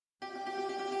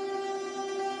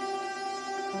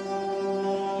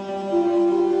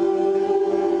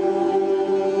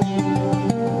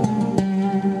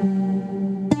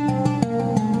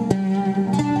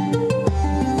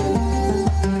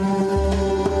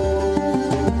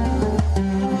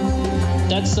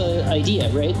idea,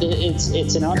 right?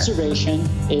 It's an observation.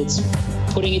 It's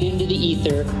putting it into the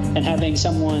ether and having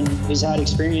someone who's had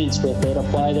experience with it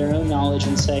apply their own knowledge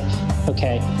and say,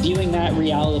 okay, viewing that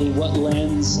reality, what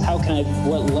lens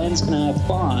can I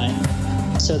apply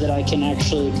so that I can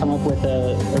actually come up with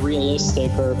a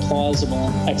realistic or plausible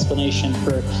explanation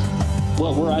for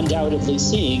what we're undoubtedly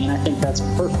seeing, and I think that's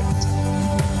perfect.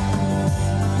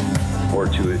 Or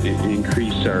to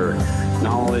increase our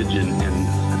knowledge and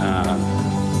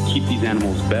keep these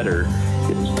animals better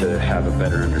is to have a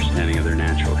better understanding of their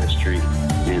natural history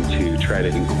and to try to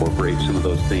incorporate some of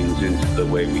those things into the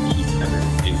way we keep them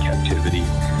in captivity.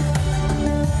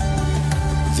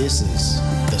 This is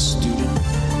the Student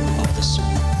of the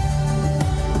Serpent.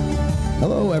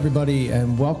 Hello, everybody,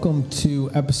 and welcome to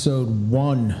episode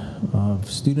 1 of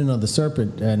Student of the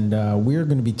Serpent, and we're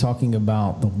going to be talking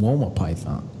about the Woma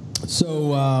python.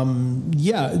 So,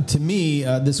 to me,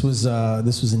 this was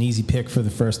an easy pick for the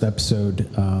first episode.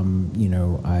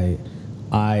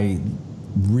 I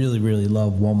really, really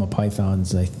love Woma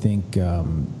pythons. I think,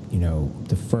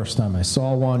 the first time I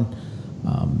saw one,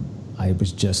 I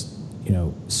was just,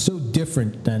 so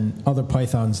different than other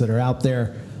pythons that are out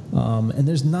there. And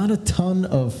there's not a ton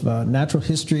of natural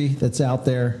history that's out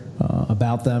there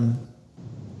about them.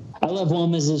 I love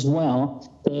Womas as well.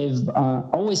 They've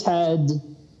always had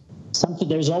something.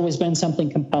 There's always been something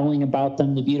compelling about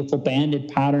them. The beautiful banded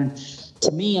pattern.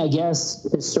 To me, I guess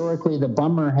historically, the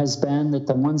bummer has been that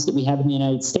the ones that we have in the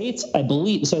United States, I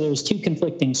believe. So there's two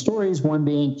conflicting stories. One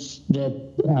being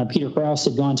that Peter Krause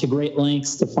had gone to great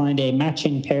lengths to find a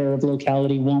matching pair of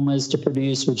locality Womas to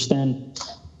produce, which then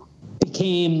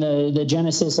became the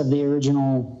genesis of the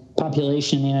original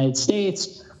population in the United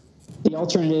States. The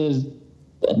alternative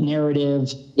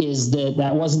narrative is that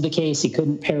wasn't the case. He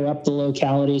couldn't pair up the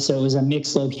locality, so it was a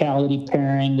mixed locality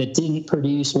pairing that didn't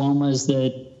produce Womas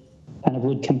that kind of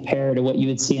would compare to what you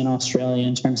would see in Australia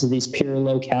in terms of these pure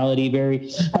locality,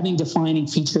 very having defining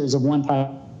features of one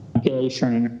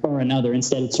population or another.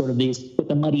 Instead, it's sort of these with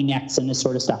the muddy necks and this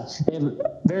sort of stuff. They're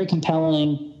very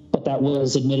compelling, but that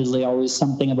was admittedly always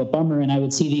something of a bummer. And I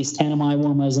would see these Tanami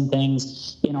Womas and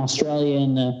things in Australia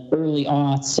in the early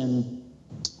aughts and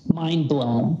mind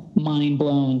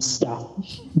blown stuff.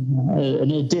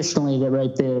 And additionally, what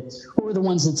were the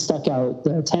ones that stuck out?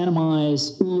 The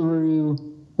Tanamais, Uluru,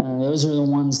 those are the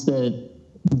ones that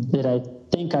I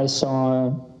think I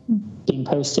saw being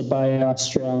posted by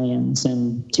Australians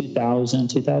in 2000,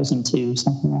 2002,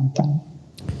 something like that.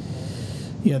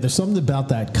 Yeah, there's something about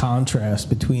that contrast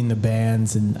between the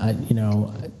bands, and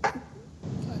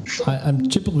I'm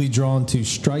typically drawn to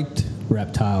striped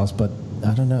reptiles, but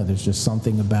I don't know. There's just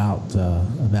something about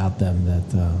them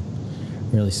that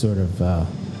really sort of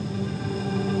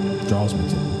draws me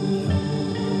to them.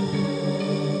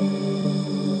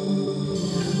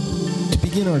 To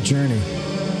begin our journey,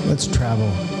 let's travel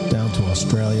down to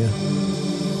Australia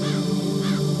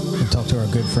and talk to our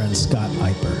good friend Scott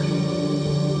Eiper.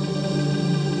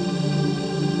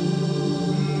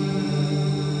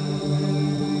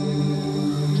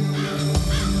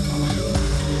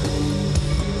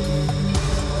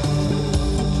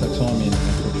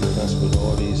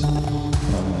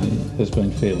 Has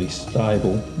been fairly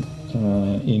stable.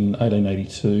 In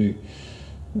 1882,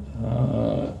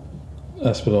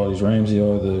 Aspidotes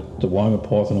ramsii, the Woma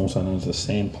python, also known as the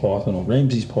sand python or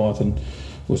Ramsay's python,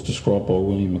 was described by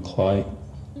William Macleay.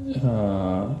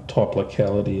 Type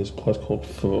locality is a place called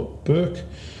Fort Burke,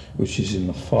 which is in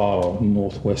the far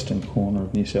northwestern corner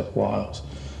of New South Wales.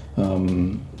 The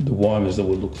Womas that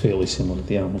would look fairly similar to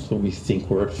the animals that we think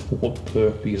were at Fort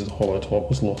Burke, because the holotype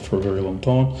was lost for a very long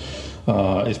time,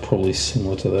 is probably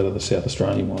similar to that of the South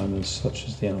Australian Womas, such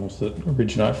as the animals that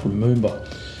originate from Moomba.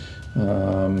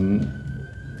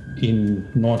 In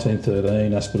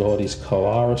 1913, Aspidotes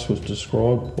calaris was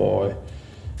described by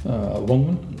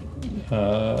Longman.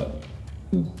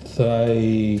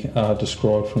 They are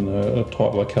described from the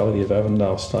type locality of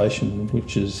Avondale Station,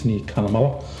 which is near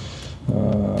Cunnamulla.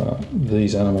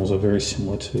 These animals are very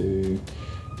similar to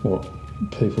what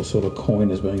people sort of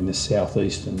coin as being the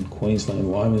southeastern Queensland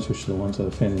Womas, which are the ones that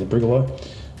are found in the Brigalow.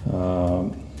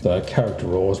 They're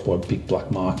characterised by big black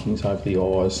markings over the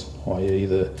eyes, i.e.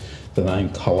 the name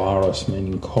calaris,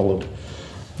 meaning collared.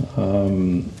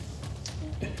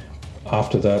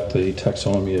 After that, the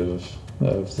taxonomy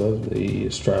of the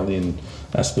Australian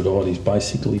Aspidotes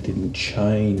basically didn't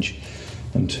change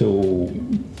until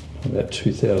about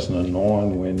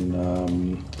 2009,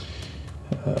 when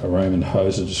Raymond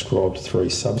Hoser described 3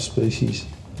 subspecies.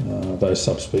 Those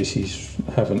subspecies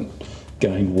haven't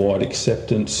gained wide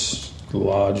acceptance,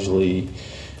 largely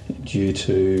due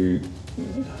to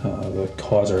the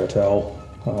Kaiser et al.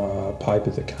 paper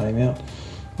that came out.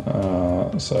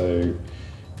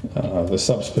 The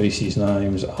subspecies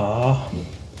names are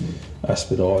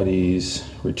Aspidides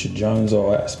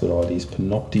richardsonesi, Aspidides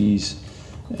panoptes,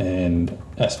 and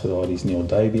Aspidides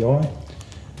neildavii.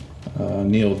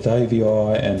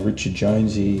 Neildavii and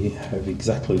richardsonesi have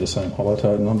exactly the same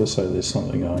holotype number, so there's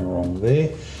something going wrong there.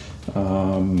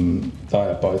 They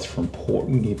are both from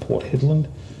near Port Hedland.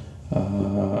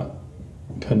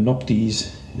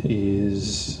 Panoptes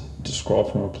is described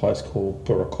from a place called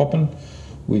Burracoppin,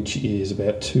 which is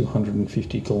about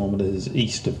 250 kilometres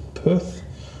east of Perth,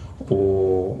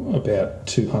 or about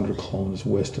 200 kilometres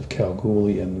west of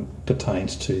Kalgoorlie, and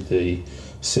pertains to the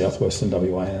southwestern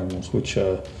WA animals, which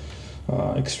are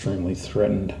extremely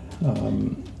threatened.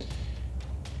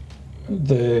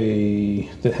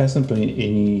 There hasn't been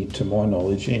any, to my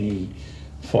knowledge, any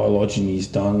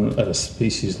phylogenies done at a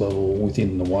species level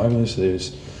within the womas.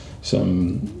 There's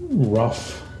some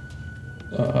rough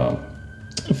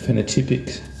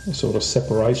phenotypic sort of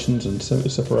separations and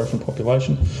separation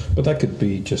population, but that could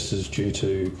be just as due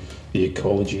to the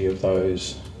ecology of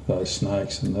those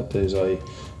snakes, and that there's a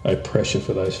pressure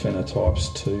for those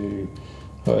phenotypes to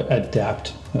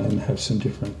adapt and have some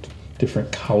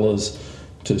different colours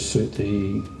to suit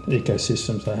the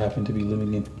ecosystems they happen to be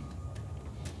living in.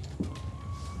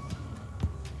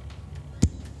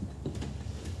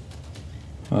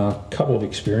 A couple of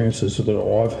experiences that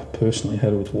I've personally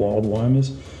had with wild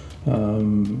womas.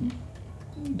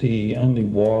 The only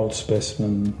live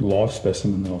specimen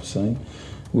that I've seen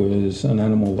was an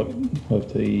animal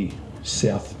of the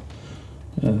south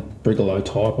brigalow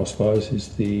type, I suppose,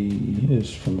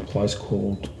 is from a place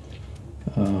called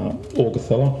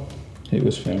Augathella. It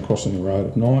was found crossing the road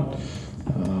at night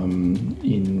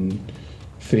in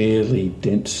fairly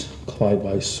dense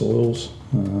clay-based soils.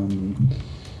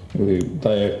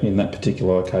 In that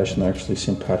particular location, they actually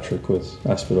sent Patrick with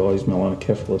Aspidides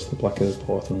melanocephalus, the black-headed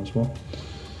python, as well.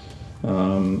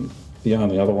 The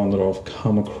only other one that I've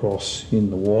come across in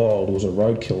the wild was a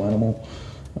roadkill animal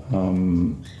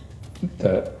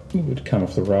that would come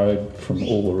off the road from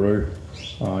Uluru.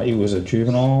 It was a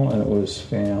juvenile and it was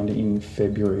found in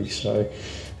February, so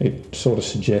it sort of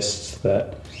suggests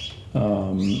that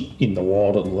in the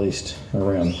wild, at least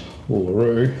around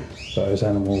Uluru, those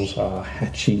animals are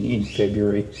hatching in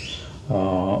February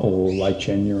or late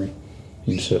January,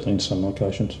 certainly in some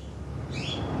locations.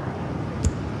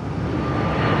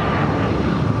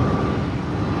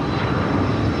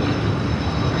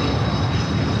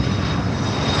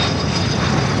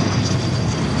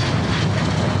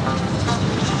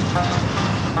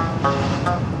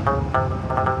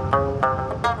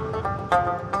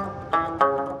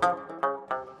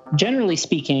 Generally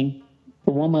speaking,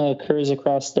 the woma occurs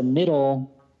across the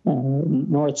middle,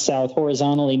 north-south,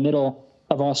 horizontally middle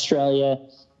of Australia,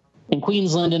 in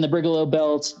Queensland in the Brigalow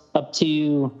Belt, up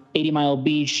to 80 Mile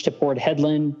Beach to Port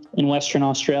Hedland in Western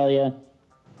Australia,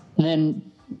 and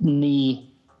then the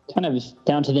kind of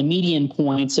down to the median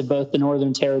points of both the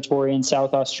Northern Territory and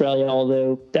South Australia,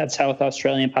 although that South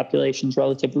Australian population is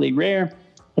relatively rare,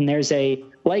 and there's a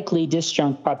likely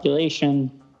disjunct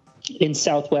population in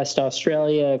Southwest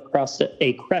Australia across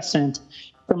a crescent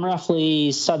from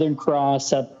roughly Southern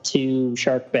Cross up to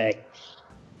Shark Bay.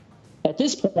 At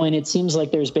this point, it seems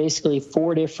like there's basically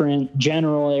 4 different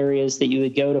general areas that you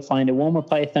would go to find a woma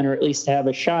python, or at least to have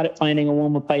a shot at finding a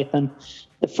woma python.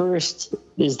 The first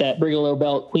is that Brigalow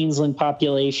Belt Queensland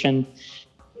population,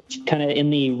 kind of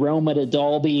in the Roma to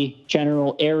Dalby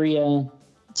general area.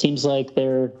 It seems like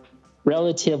they're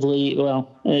relatively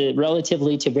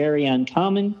to very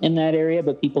uncommon in that area,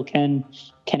 but people can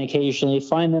occasionally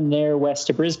find them there west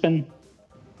of Brisbane.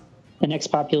 The next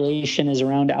population is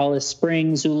around Alice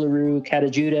Springs, Uluru,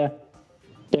 Catajuda.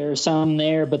 There are some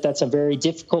there, but that's a very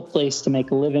difficult place to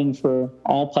make a living for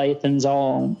all pythons,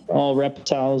 all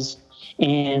reptiles,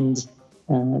 and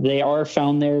they are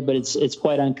found there, but it's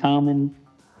quite uncommon.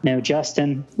 Now,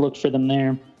 Justin looked for them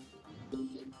there.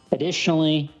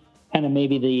 Additionally, kind of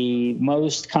maybe the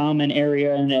most common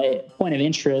area and a point of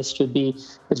interest would be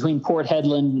between Port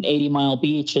Hedland and 80 Mile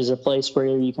Beach is a place where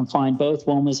you can find both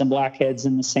womas and blackheads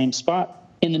in the same spot.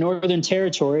 In the Northern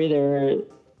Territory,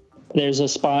 there's a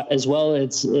spot as well.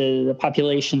 It's the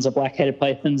populations of black-headed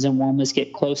pythons and womas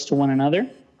get close to one another.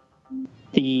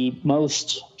 The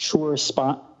most sure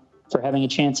spot for having a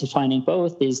chance of finding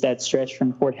both is that stretch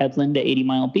from Port Hedland to 80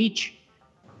 Mile Beach.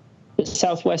 The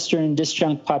southwestern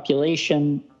disjunct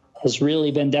population has really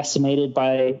been decimated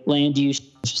by land use,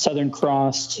 Southern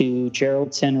Cross to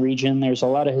Geraldton region. There's a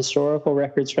lot of historical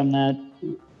records from that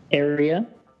area,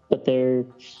 but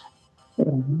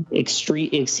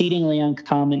exceedingly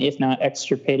uncommon, if not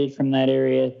extirpated from that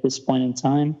area at this point in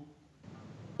time.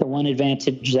 The one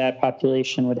advantage that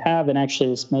population would have, and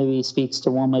actually this maybe speaks to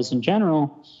womas in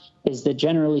general, is that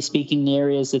generally speaking, the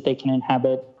areas that they can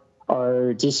inhabit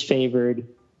are disfavored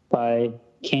by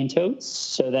cane toads.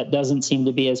 So that doesn't seem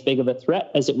to be as big of a threat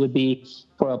as it would be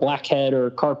for a blackhead or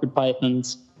carpet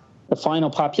pythons. The final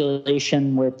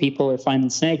population where people are finding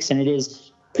snakes, and it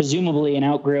is presumably an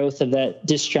outgrowth of that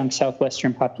disjunct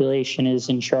southwestern population, is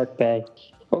in Shark Bay.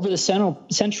 Over the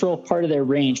central part of their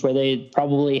range, where they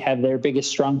probably have their biggest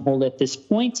stronghold at this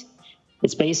point,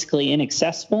 it's basically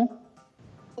inaccessible.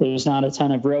 There's not a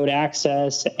ton of road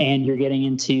access, and you're getting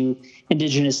into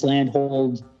indigenous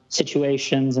landhold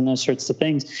situations and those sorts of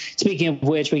things. Speaking of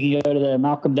which, we can go to the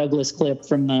Malcolm Douglas clip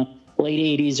from the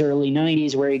late 80s, early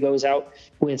 90s, where he goes out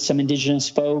with some indigenous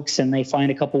folks and they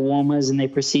find a couple womas and they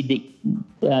proceed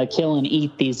to kill and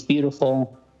eat these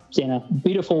beautiful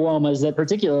womas that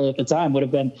particularly at the time would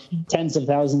have been tens of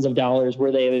thousands of dollars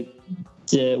were they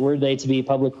to be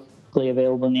publicly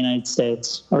available in the United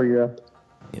States or Europe.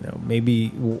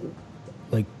 Maybe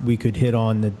like we could hit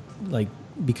on the, like,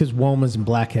 because womas and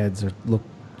blackheads look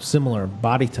similar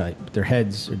body type, their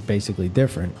heads are basically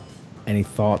different. Any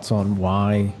thoughts on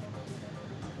why?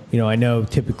 I know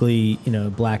typically,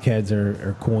 blackheads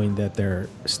are coined that they're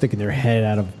sticking their head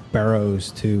out of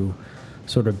burrows to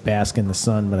sort of bask in the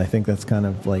sun, but I think that's kind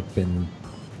of like been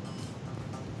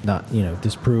not,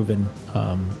 disproven,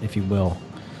 if you will.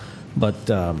 But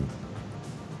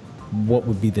what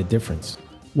would be the difference?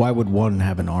 Why would one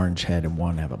have an orange head and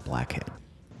one have a black head?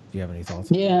 Do you have any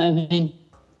thoughts? Yeah, I mean,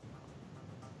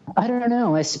 I don't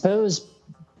know. I suppose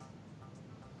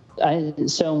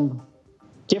so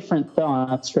different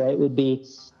thoughts, right, would be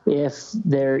if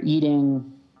they're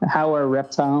eating, how are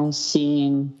reptiles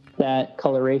seeing that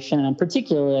coloration? And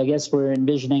particularly, I guess we're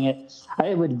envisioning it,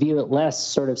 I would view it less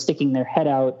sort of sticking their head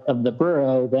out of the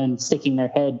burrow than sticking their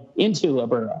head into a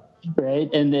burrow, right?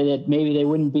 And that maybe they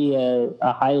wouldn't be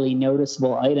a highly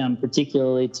noticeable item,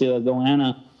 particularly to a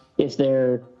goanna, if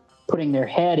they're putting their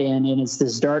head in and it's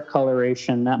this dark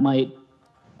coloration. That might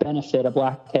benefit a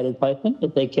black-headed python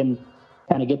if they can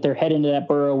kind of get their head into that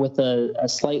burrow with a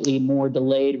slightly more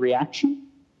delayed reaction.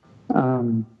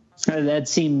 That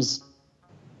seems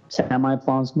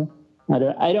semi-plausible. I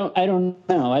don't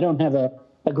know. I don't have a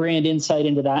grand insight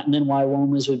into that, and then why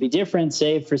womas would be different,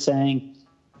 save for saying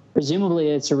presumably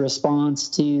it's a response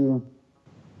to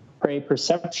prey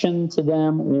perception to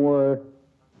them or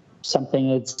something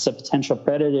that's a potential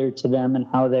predator to them and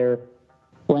how they're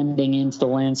blending into the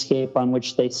landscape on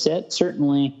which they sit.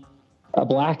 Certainly a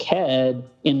black head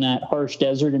in that harsh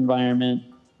desert environment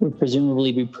would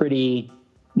presumably be pretty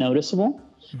noticeable.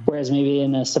 Whereas maybe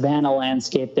in a savanna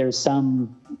landscape, there's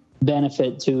some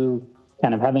benefit to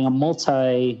kind of having a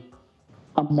multiple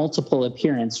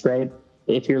appearance, right?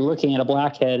 If you're looking at a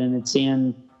blackhead and it's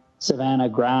in savanna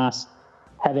grass,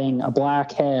 having a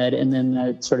black head and then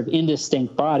that sort of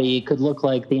indistinct body, it could look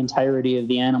like the entirety of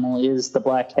the animal is the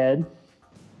black head,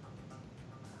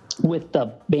 with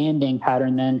the banding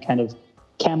pattern then kind of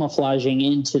camouflaging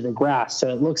into the grass. So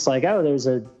it looks like, oh, there's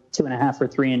a 2.5 or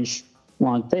 3 inch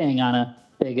long thing on a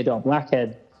big adult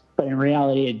blackhead, but in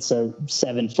reality it's a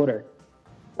 7-footer,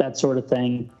 that sort of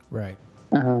thing. Right.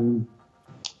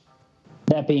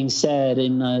 That being said,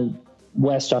 in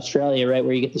West Australia, right,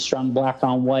 where you get the strong black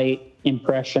on white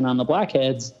impression on the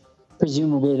blackheads,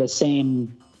 presumably it's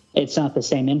not the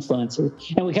same influencer.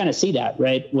 And we kind of see that,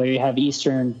 right, where you have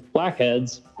eastern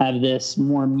blackheads have this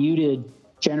more muted,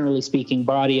 generally speaking,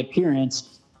 body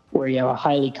appearance, where you have a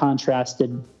highly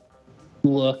contrasted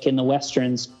look in the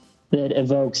westerns that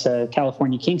evokes a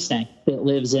California king snake that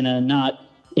lives in a not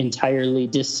entirely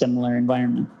dissimilar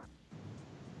environment.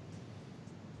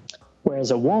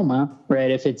 Whereas a woma,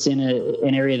 right, if it's in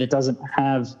an area that doesn't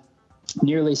have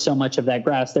nearly so much of that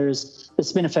grass, there's the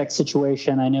spinifex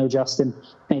situation I know Justin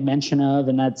made mention of,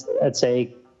 and that's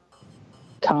a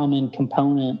common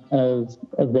component of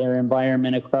their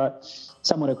environment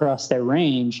somewhat across their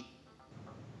range.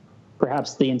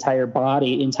 Perhaps the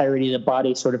entirety of the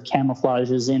body sort of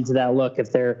camouflages into that look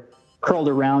if they're curled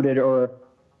around it or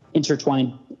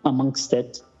intertwined amongst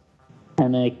it,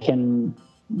 and they can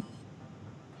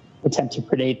attempt to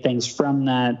predate things from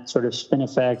that sort of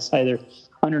spinifex, either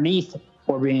underneath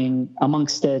or being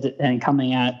amongst it and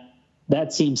coming at.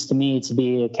 That seems to me to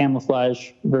be a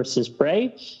camouflage versus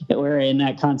prey, where in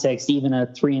that context, even a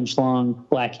 3-inch long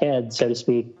black head, so to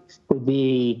speak, would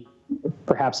be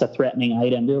perhaps a threatening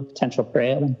item to a potential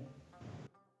prey item.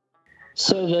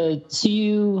 So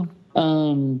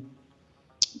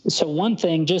so one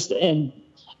thing, and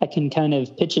I can kind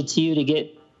of pitch it to you to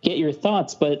get get your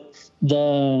thoughts, but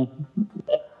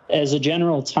as a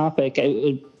general topic,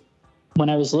 when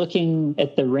I was looking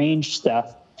at the range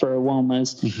stuff for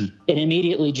womas, it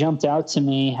immediately jumped out to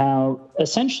me how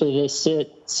essentially they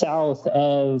sit south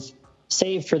of,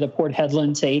 save for the Port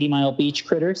Hedland to 80 Mile Beach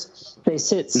critters, they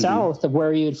sit south of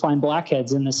where you would find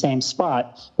blackheads in the same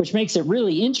spot, which makes it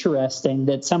really interesting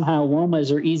that somehow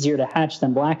womas are easier to hatch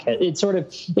than blackheads.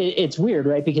 It's weird,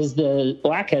 right? Because the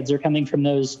blackheads are coming from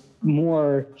those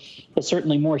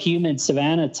certainly more humid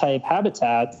savanna type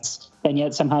habitats, and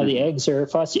yet somehow the eggs are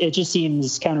fussy. It just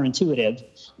seems counterintuitive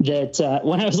that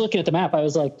when I was looking at the map, I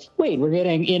was like, wait, we're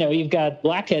getting, you've got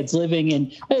blackheads living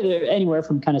in anywhere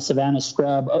from kind of savanna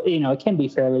scrub, it can be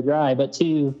fairly dry, but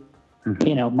to,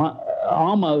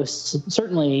 almost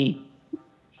certainly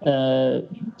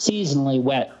seasonally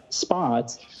wet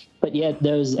spots, but yet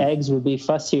those eggs would be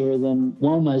fussier than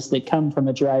womas that come from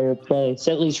a drier place,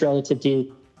 at least relative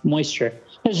to moisture.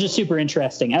 It was just super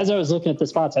interesting. As I was looking at the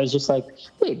spots, I was just like,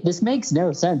 wait, this makes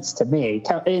no sense to me.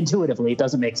 Intuitively, it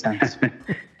doesn't make sense.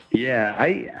 Yeah,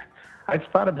 I've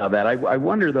thought about that. I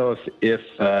wonder, though, if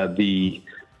the,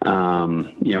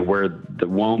 where the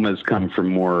womas come from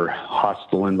more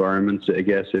hostile environments, I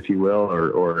guess, if you will,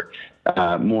 or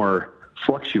more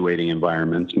fluctuating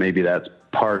environments, maybe that's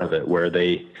part of it, where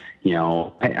they,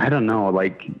 I don't know,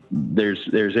 like there's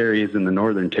areas in the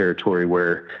Northern Territory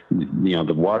where,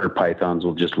 the water pythons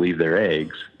will just leave their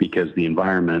eggs because the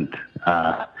environment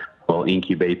will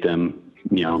incubate them,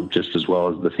 just as well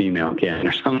as the female can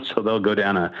or something. So they'll go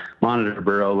down a monitor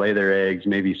burrow, lay their eggs,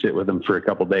 maybe sit with them for a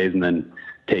couple of days and then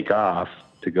take off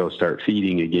to go start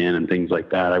feeding again and things like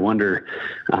that. I wonder,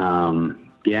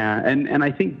 and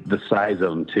I think the size of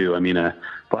them too. I mean, a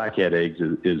blackhead egg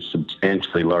is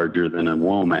substantially larger than a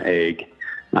woma egg,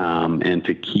 and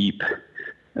to keep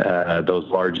those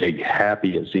large eggs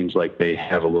happy, it seems like they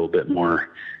have a little bit more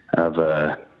of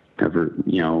a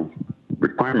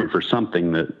requirement for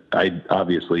something that I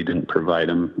obviously didn't provide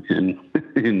them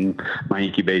in my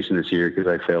incubation this year because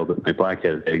I failed at my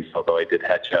blackhead eggs, although I did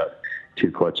hatch out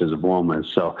 2 clutches of womas.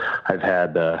 So I've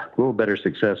had a little better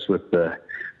success with the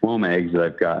woma eggs that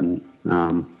I've gotten.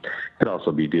 Could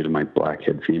also be due to my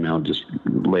blackhead female just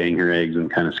laying her eggs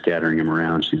and kind of scattering them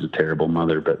around. She's a terrible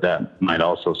mother, but that might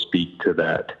also speak to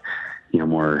that,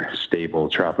 more stable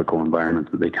tropical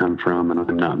environment that they come from, and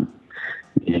I'm not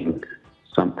meeting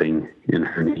something in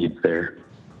her needs there.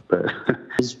 But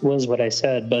was what I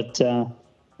said, but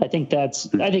I think that's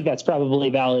probably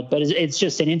valid. But it's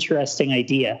just an interesting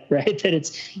idea, right? That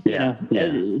it's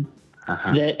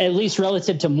that at least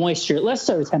relative to moisture, less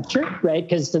so temperature, right?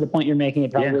 Because to the point you're making,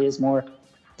 it probably is more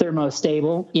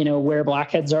thermostable, where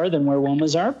blackheads are than where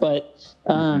womas are. But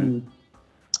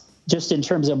just in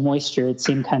terms of moisture, it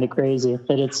seemed kind of crazy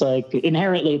that it's like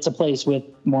inherently it's a place with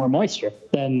more moisture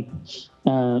than,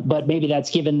 but maybe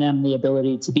that's given them the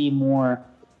ability to be more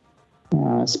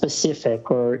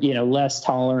specific or, less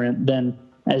tolerant than,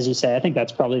 as you say. I think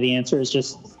that's probably the answer, is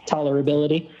just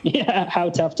tolerability. Yeah. How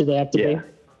tough do they have to be?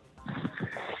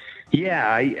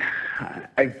 Yeah,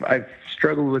 I've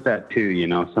struggled with that too.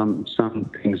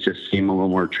 Some things just seem a little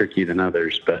more tricky than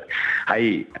others. But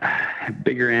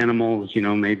bigger animals,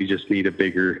 maybe just need a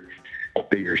bigger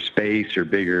space or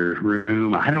bigger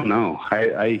room. I don't know.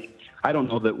 I don't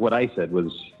know that what I said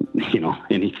was,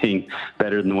 anything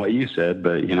better than what you said.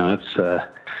 But it's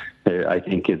I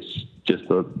think it's just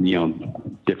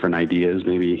different ideas.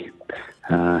 Maybe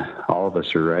all of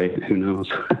us are right. Who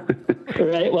knows?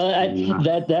 Right. Well,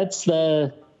 that's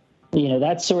the,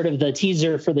 that's sort of the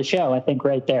teaser for the show, I think,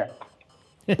 right there.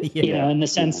 In the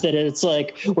sense that it's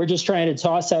like we're just trying to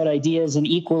toss out ideas, and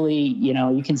equally,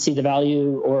 you can see the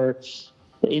value or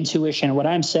the intuition of what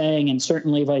I'm saying, and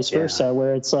certainly vice versa,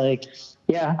 where it's like,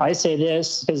 I say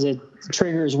this because it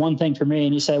triggers one thing for me,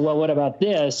 and you say, well, what about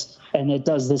this? And it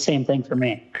does the same thing for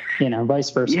me, vice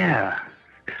versa. Yeah.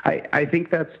 I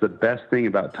think that's the best thing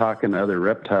about talking to other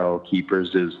reptile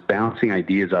keepers, is bouncing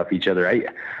ideas off each other.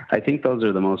 I think those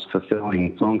are the most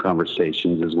fulfilling phone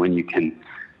conversations, is when you can,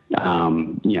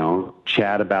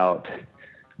 chat about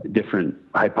different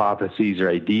hypotheses or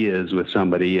ideas with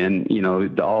somebody, and,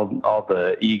 all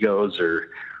the egos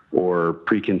or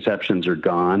preconceptions are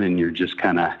gone, and you're just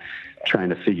kind of trying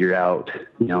to figure out,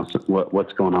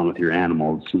 what's going on with your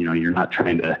animals. You're not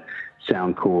trying to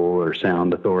sound cool or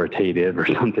sound authoritative or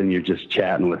something. You're just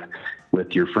chatting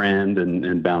with your friend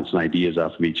and bouncing ideas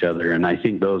off of each other. And I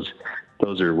think those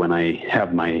are when I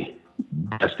have my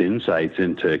best insights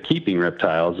into keeping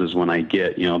reptiles is when I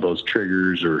get, those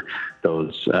triggers or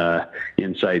those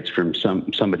insights from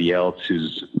somebody else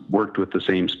who's worked with the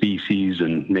same species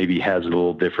and maybe has a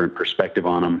little different perspective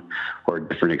on them or a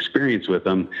different experience with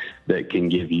them that can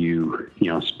give you,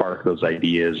 spark those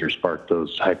ideas or spark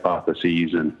those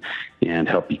hypotheses and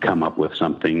help you come up with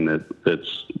something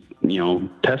that's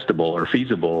testable or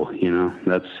feasible.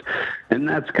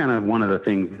 That's kind of one of the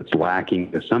things that's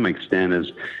lacking to some extent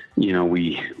is,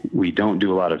 we don't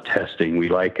do a lot of testing. We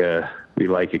like a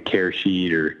care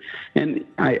sheet and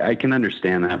I can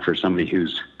understand that for somebody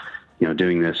who's,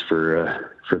 doing this for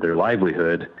their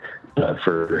livelihood.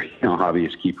 For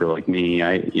hobbyist keeper like me,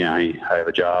 I have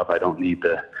a job. I don't need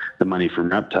the money from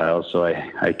reptiles, so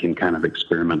I can kind of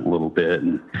experiment a little bit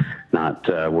and not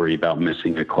worry about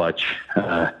missing a clutch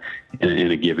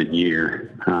in a given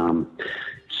year.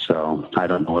 So I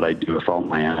don't know what I'd do if all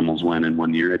my animals went in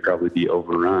one year. I'd probably be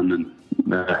overrun and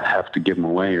have to give them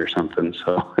away or something.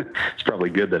 So it's probably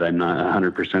good that I'm not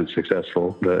 100%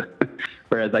 successful. But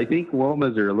whereas I think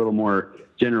WOMAs are a little more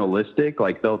generalistic.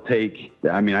 Like they'll take,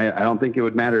 I don't think it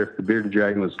would matter if the bearded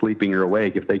dragon was sleeping or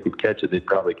awake. If they could catch it, they'd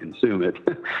probably consume it.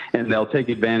 And they'll take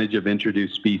advantage of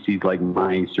introduced species like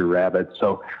mice or rabbits.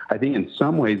 So I think in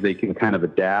some ways they can kind of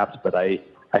adapt, but I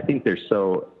think they're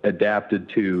so adapted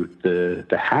to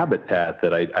the habitat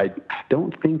that I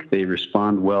don't think they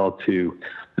respond well to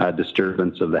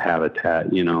disturbance of the habitat,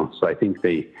 So I think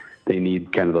they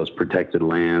need kind of those protected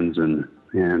lands and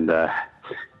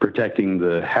protecting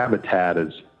the habitat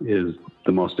is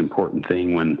the most important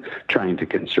thing when trying to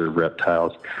conserve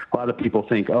reptiles. A lot of people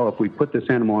think, if we put this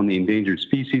animal on the endangered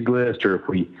species list, or if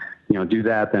we, do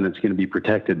that, then it's going to be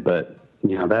protected. But,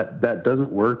 that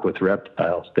doesn't work with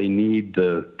reptiles. They need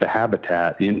the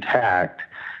habitat intact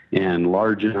and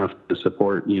large enough to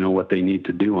support, what they need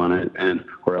to do on it,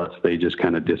 or else they just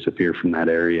kind of disappear from that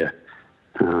area.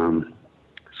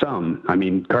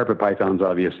 Carpet pythons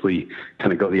obviously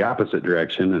kind of go the opposite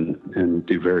direction and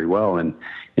do very well in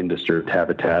disturbed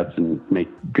habitats and make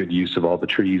good use of all the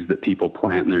trees that people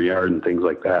plant in their yard and things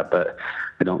like that. But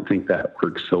I don't think that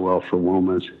works so well for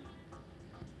WOMAs.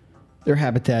 Their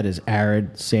habitat is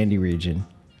arid, sandy region,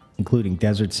 including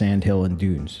desert, sandhill, and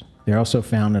dunes. They're also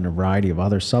found in a variety of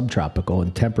other subtropical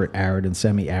and temperate arid and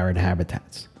semi-arid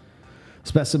habitats.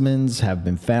 Specimens have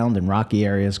been found in rocky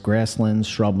areas, grasslands,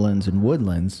 shrublands, and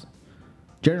woodlands.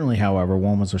 Generally, however,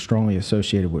 WOMAs are strongly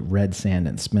associated with red sand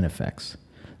and spinifex.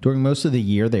 During most of the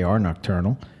year, they are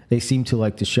nocturnal. They seem to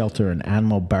like to shelter in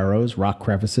animal burrows, rock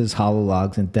crevices, hollow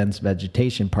logs, and dense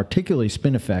vegetation, particularly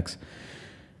spinifex.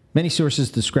 Many sources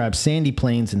describe sandy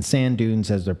plains and sand dunes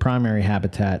as their primary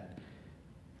habitat,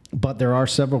 but there are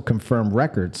several confirmed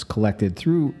records collected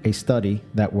through a study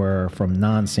that were from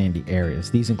non-sandy areas.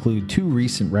 These include 2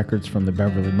 recent records from the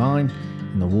Beverly Mine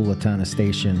and the Wulatana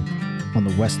Station on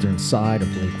the western side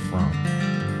of Lake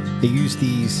Fromme. They use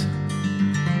these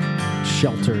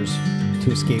shelters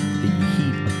to escape the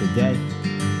heat of the day.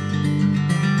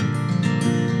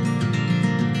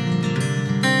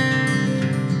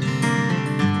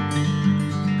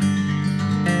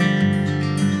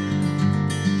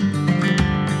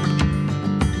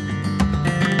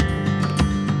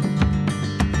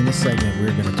 In this segment,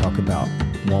 we're going to talk about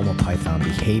WOMA python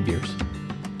behaviors.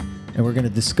 And we're going to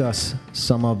discuss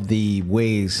some of the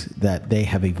ways that they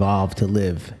have evolved to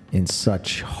live in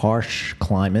such harsh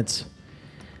climates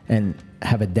and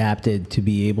have adapted to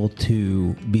be able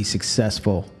to be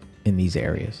successful in these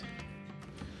areas.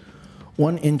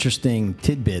 One interesting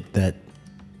tidbit that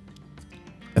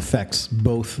affects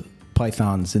both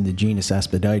pythons in the genus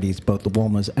Aspidites, both the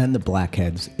WOMAs and the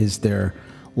blackheads, is their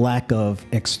lack of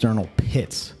external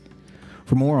pits.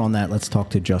 For more on that, let's talk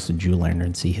to Justin Julander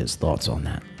and see his thoughts on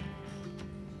that.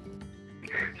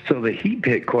 So the heat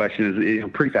pit question is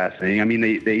pretty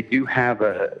fascinating. They do have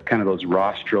a kind of those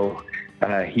rostral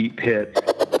heat pits.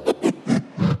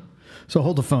 So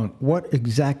hold the phone. What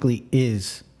exactly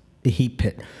is a heat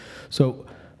pit? So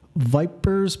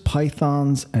vipers,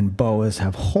 pythons, and boas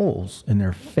have holes in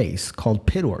their face called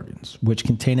pit organs, which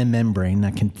contain a membrane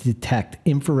that can detect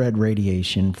infrared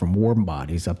radiation from warm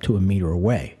bodies up to 1 meter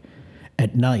away.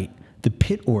 At night, the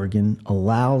pit organ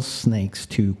allows snakes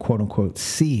to, quote-unquote,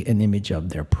 see an image of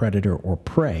their predator or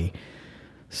prey,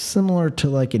 similar to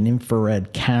like an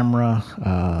infrared camera.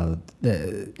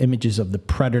 The images of the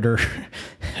predator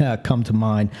come to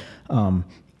mind.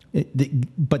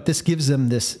 But this gives them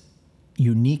this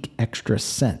unique extra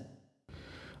scent.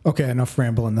 Okay, enough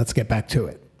rambling. Let's get back to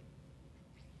it.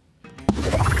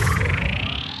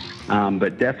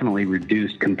 But definitely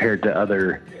reduced compared to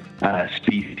other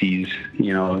species,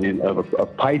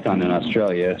 of python in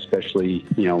Australia, especially,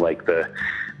 like the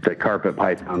carpet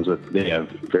pythons. They have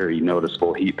very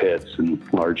noticeable heat pits and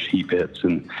large heat pits.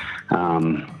 And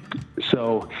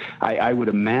so I would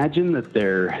imagine that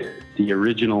the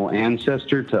original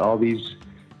ancestor to all these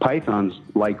pythons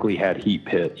likely had heat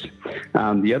pits.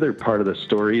 The other part of the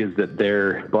story is that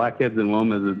their blackheads and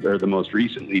womas are the most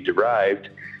recently derived,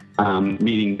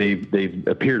 meaning they've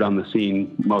appeared on the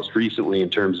scene most recently in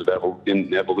terms of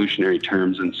in evolutionary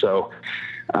terms. And so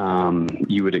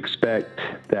you would expect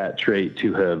that trait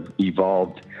to have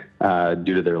evolved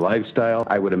due to their lifestyle.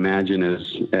 I would imagine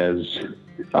as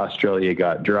Australia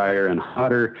got drier and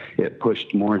hotter, it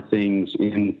pushed more things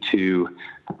into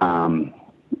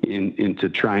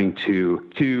trying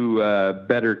to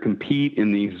better compete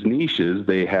in these niches.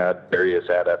 They had various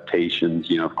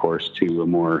adaptations, of course, to a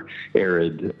more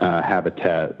arid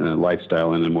habitat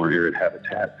lifestyle in a more arid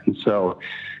habitat. And so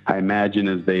I imagine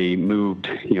as they moved,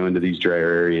 into these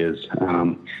drier areas,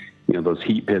 those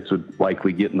heat pits would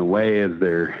likely get in the way as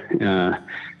they're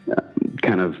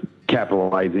kind of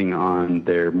capitalizing on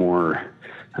their more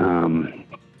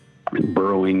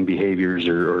burrowing behaviors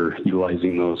or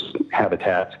utilizing those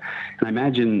habitats. And I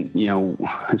imagine,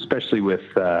 especially with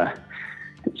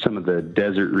some of the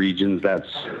desert regions, that's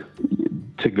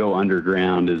to go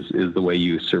underground is the way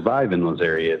you survive in those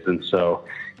areas. And so,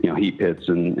 heat pits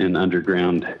and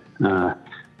underground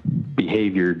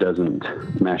behavior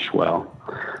doesn't mesh well.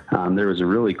 There was a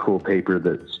really cool paper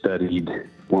that studied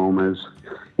womas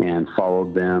and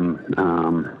followed them,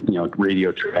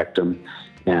 radio tracked them.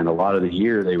 And a lot of the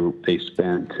year they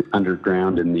spent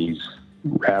underground in these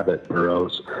rabbit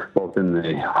burrows, both in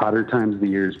the hotter times of the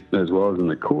year as well as in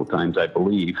the cool times, I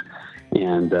believe.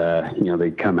 And,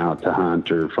 they'd come out to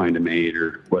hunt or find a mate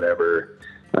or whatever.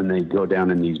 And they'd go down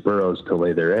in these burrows to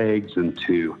lay their eggs and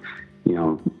to,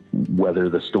 weather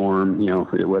the storm,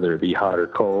 whether it be hot or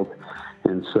cold.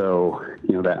 And so,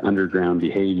 that underground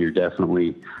behavior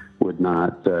definitely would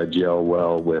not gel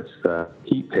well with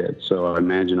heat pits. So I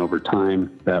imagine over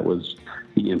time that was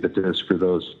the impetus for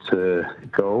those to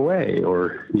go away,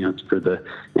 or for the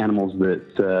animals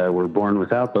that were born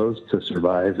without those to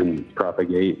survive and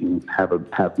propagate and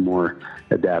have more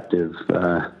adaptive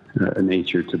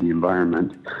nature to the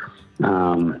environment.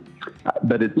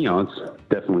 But it's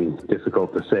definitely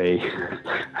difficult to say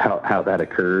how that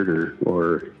occurred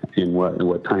or in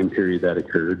what time period that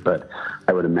occurred. But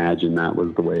I would imagine that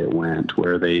was the way it went,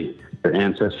 where their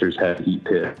ancestors had heat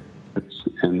pits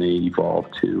and they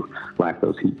evolved to lack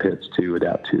those heat pits to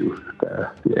adapt to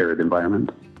the arid environment.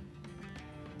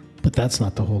 But that's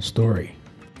not the whole story.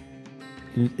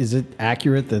 Is it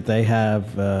accurate that they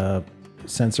have a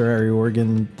sensory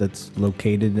organ that's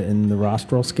located in the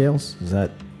rostral scales? Has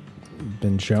that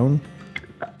been shown?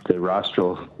 The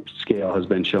rostral scale has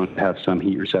been shown to have some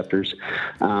heat receptors.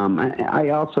 I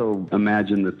also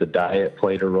imagine that the diet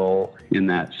played a role in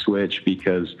that switch,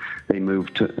 because they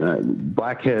moved to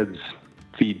blackheads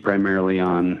feed primarily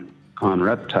on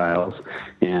reptiles,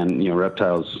 and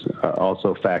reptiles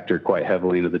also factor quite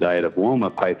heavily into the diet of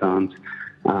Woma pythons.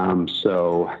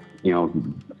 So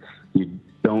you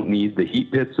don't need the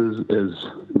heat pits as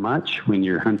much when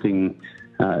you're hunting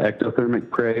ectothermic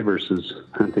prey versus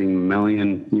hunting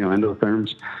mammalian,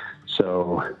 endotherms.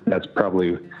 So that's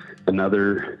probably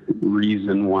another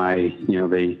reason why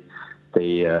they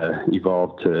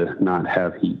evolved to not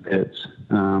have heat pits.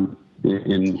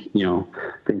 In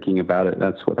thinking about it,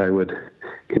 that's what I would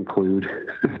conclude.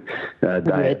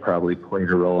 Diet probably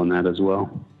played a role in that as well.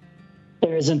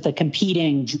 There isn't the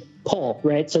competing pull,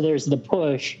 right? So there's the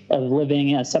push of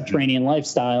living a subterranean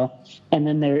lifestyle, and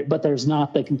then there's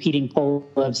not the competing pull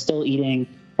of still eating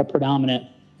a predominant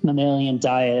mammalian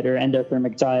diet or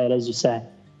endothermic diet, as you say.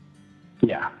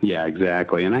 Yeah,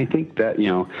 exactly. And I think that,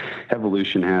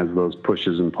 evolution has those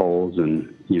pushes and pulls,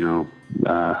 and,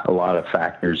 a lot of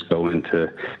factors go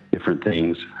into different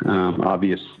things.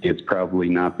 Obviously, it's probably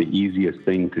not the easiest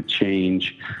thing to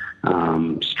change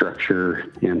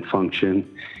structure and function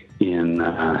in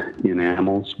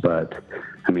animals, but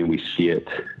we see it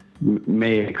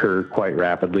may occur quite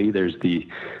rapidly. There's the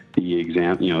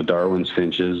example, Darwin's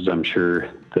finches. I'm sure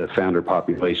the founder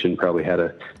population probably had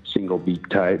a single beak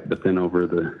type, but then over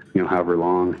the however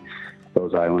long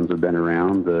those islands have been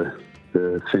around, the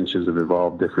finches have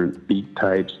evolved different beak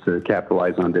types to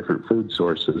capitalize on different food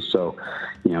sources. So,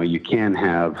 you can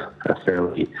have a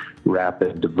fairly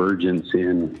rapid divergence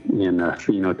in a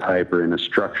phenotype or in a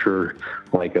structure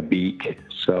like a beak.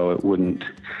 So it wouldn't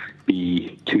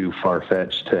be too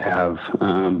far-fetched to have,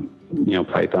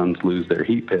 pythons lose their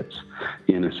heat pits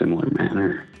in a similar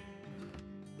manner.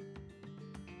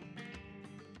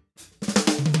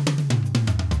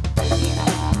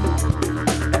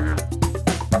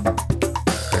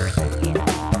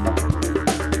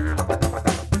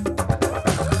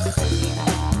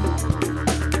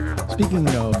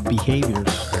 speaking of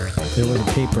behaviors, there was a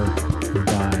paper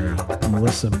by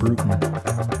Melissa Bruton,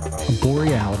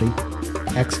 Arboreality,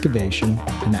 Excavation,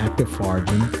 and Active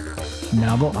Foraging,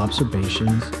 Novel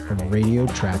Observations of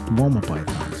Radio-Tracked Woma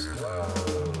Pythons.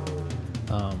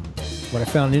 What I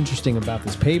found interesting about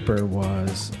this paper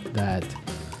was that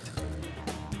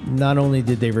not only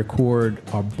did they record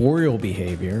arboreal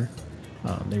behavior,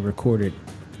 they recorded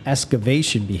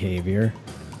excavation behavior,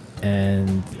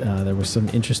 and there was some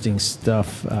interesting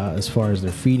stuff as far as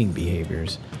their feeding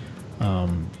behaviors.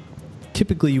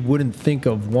 Typically, you wouldn't think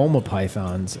of Woma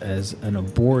pythons as an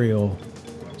arboreal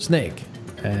snake,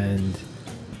 and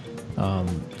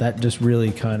that just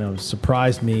really kind of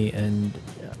surprised me. And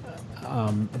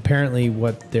apparently,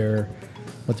 what they're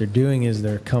doing is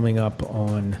they're coming up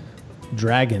on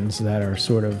dragons that are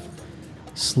sort of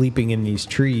sleeping in these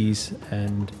trees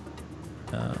and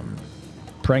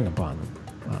preying upon them,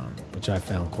 which I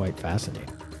found quite fascinating.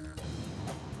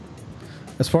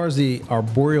 As far as the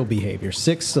arboreal behavior,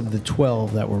 6 of the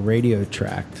 12 that were radio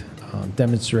tracked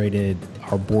demonstrated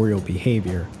arboreal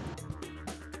behavior.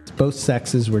 Both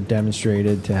sexes were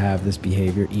demonstrated to have this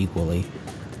behavior equally.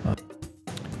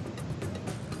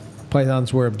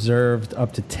 Pythons were observed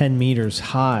up to 10 meters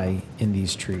high in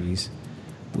these trees,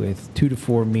 with 2 to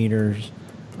 4 meters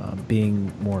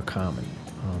being more common.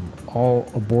 All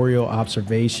arboreal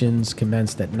observations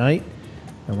commenced at night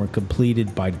and were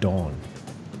completed by dawn.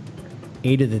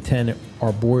 8 of the 10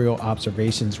 arboreal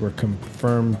observations were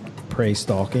confirmed prey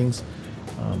stalkings,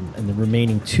 and the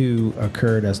remaining 2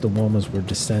 occurred as the womas were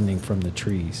descending from the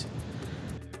trees.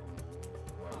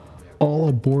 All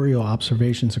arboreal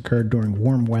observations occurred during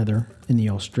warm weather in the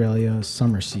Australia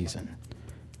summer season.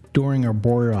 During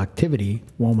arboreal activity,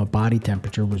 Woma body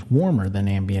temperature was warmer than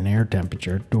ambient air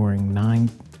temperature during 9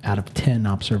 out of 10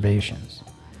 observations.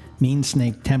 Mean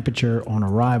snake temperature on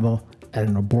arrival at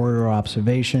an arboreal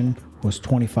observation was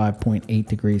 25.8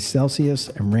 degrees Celsius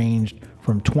and ranged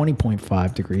from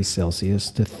 20.5 degrees Celsius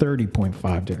to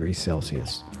 30.5 degrees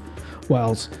Celsius,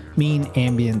 whilst mean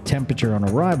ambient temperature on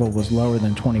arrival was lower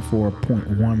than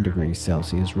 24.1 degrees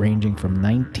Celsius, ranging from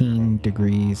 19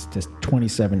 degrees to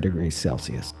 27 degrees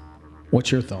Celsius.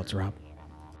 What's your thoughts, Rob?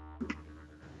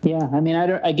 Yeah, I mean,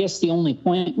 I guess the only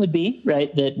point would be,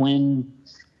 right, that when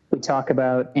we talk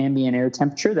about ambient air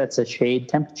temperature, that's a shade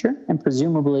temperature, and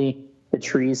presumably the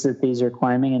trees that these are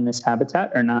climbing in this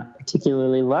habitat are not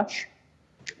particularly lush.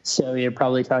 So you're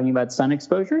probably talking about sun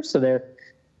exposure. So they're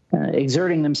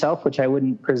exerting themselves, which I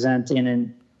wouldn't present in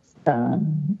an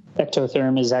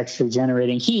ectotherm as actually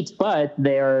generating heat, but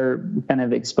they are kind of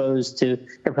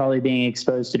they're probably being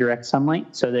exposed to direct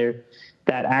sunlight. So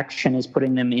that action is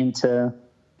putting them into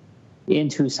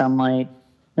sunlight,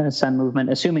 sun movement,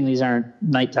 assuming these aren't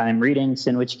nighttime readings,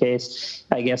 in which case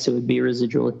I guess it would be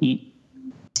residual heat,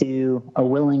 to a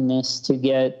willingness to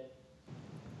get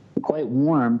quite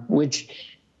warm,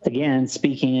 which, again,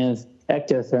 speaking of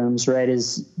ectotherms, right,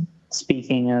 is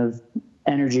speaking of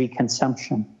energy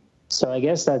consumption. So I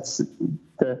guess that's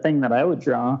the thing that I would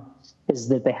draw, is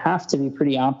that they have to be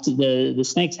pretty the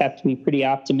snakes have to be pretty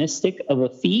optimistic of a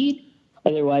feed.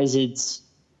 Otherwise, it's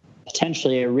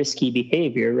potentially a risky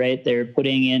behavior, right?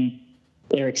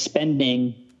 They're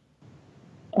expending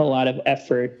a lot of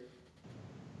effort,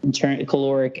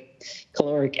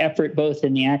 caloric effort, both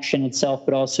in the action itself,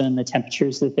 but also in the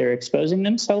temperatures that they're exposing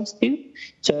themselves to.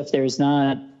 So if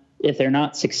they're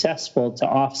not successful to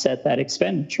offset that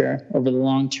expenditure over the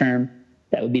long term,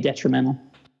 that would be detrimental.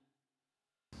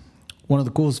 One of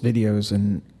the coolest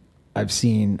videos I've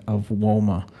seen of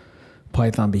Woma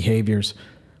python behaviors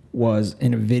was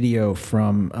in a video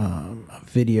from a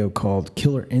video called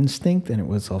Killer Instinct, and it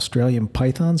was Australian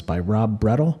Pythons by Rob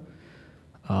Brettel.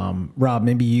 Rob,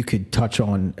 maybe you could touch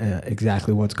on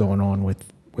exactly what's going on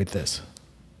with this.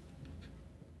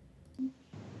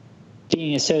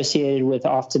 Being associated with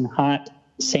often hot,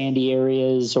 sandy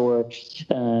areas, or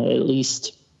at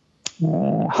least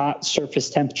hot surface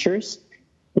temperatures,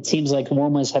 it seems like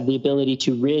womas have the ability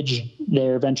to ridge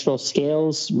their ventral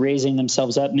scales, raising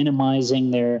themselves up,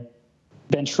 minimizing their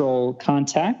ventral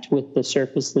contact with the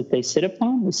surface that they sit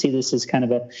upon. We see this as kind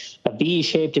of a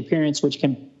V-shaped appearance, which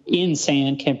in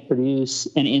sand can produce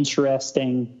an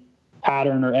interesting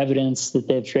pattern or evidence that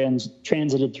they've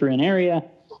transited through an area.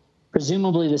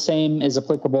 Presumably the same is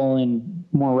applicable in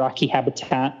more rocky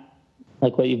habitat,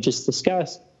 like what you've just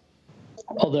discussed,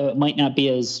 although it might not be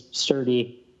as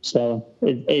sturdy. So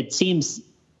it seems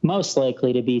most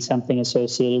likely to be something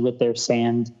associated with their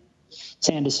sand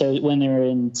when they're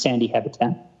in sandy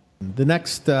habitat. The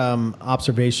next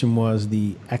observation was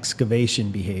the excavation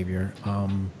behavior.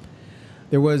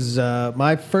 There was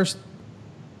my first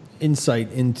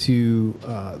insight into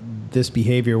this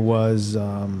behavior was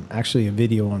actually a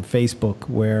video on Facebook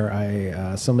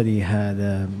where somebody had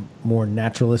a more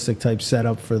naturalistic type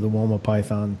setup for the Woma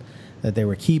python that they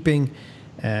were keeping,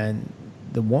 and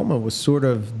the Woma was sort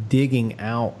of digging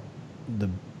out the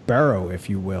burrow, if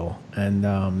you will, and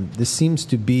this seems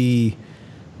to be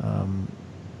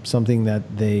something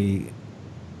that they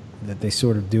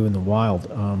sort of do in the wild.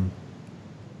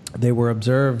 They were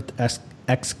observed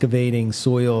excavating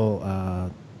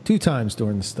soil 2 times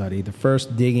during the study. The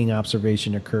first digging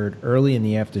observation occurred early in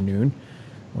the afternoon,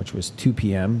 which was 2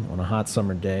 p.m. on a hot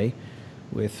summer day,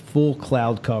 with full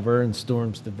cloud cover and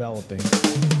storms developing.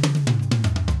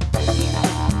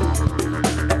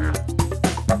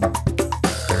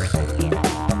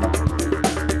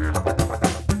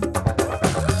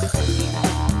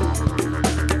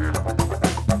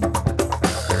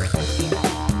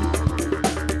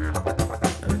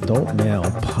 Adult male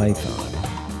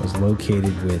python was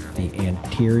located with the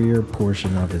anterior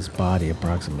portion of his body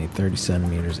approximately 30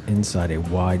 centimeters inside a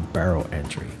wide burrow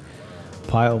entry. A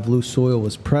pile of loose soil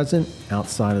was present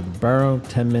outside of the burrow.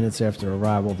 10 minutes after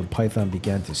arrival, the python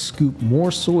began to scoop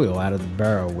more soil out of the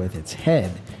burrow with its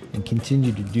head and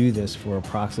continued to do this for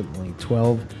approximately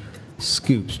 12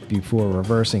 scoops before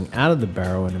reversing out of the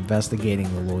burrow and investigating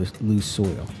the loose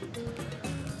soil.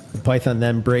 The python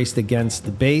then braced against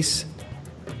the base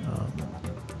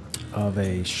of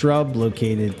a shrub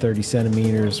located 30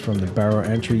 centimeters from the burrow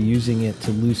entry, using it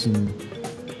to loosen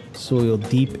soil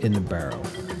deep in the burrow.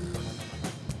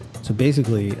 So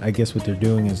basically, I guess what they're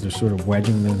doing is they're sort of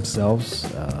wedging themselves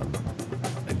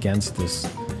against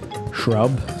this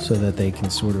shrub so that they can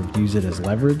sort of use it as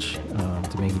leverage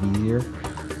to make it easier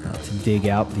to dig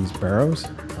out these burrows.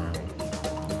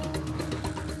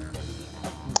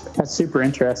 That's super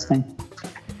interesting.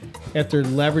 After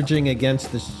leveraging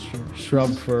against the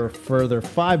shrub for a further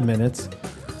 5 minutes,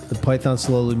 the python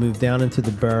slowly moved down into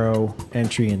the burrow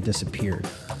entry and disappeared.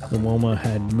 The Woma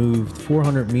had moved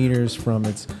 400 meters from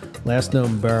its last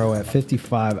known burrow at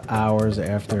 55 hours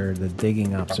after the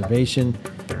digging observation,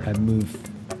 had moved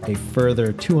a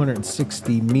further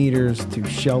 260 meters to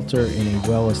shelter in a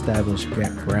well-established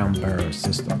ground burrow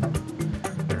system.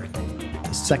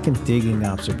 The second digging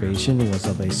observation was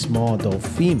of a small adult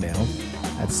female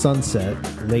at sunset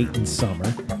late in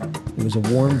summer. It was a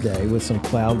warm day with some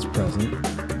clouds present.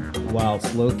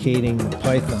 Whilst locating the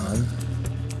python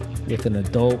with an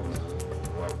adult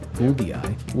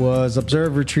Gouldiei, was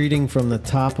observed retreating from the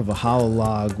top of a hollow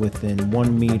log within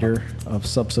 1 meter of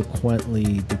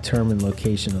subsequently determined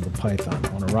location of the python.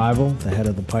 On arrival, the head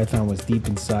of the python was deep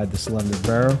inside the slender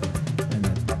burrow, and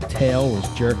the tail was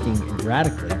jerking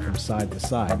erratically from side to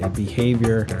side, a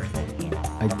behavior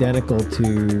identical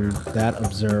to that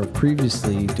observed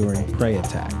previously during prey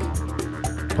attack.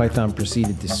 The python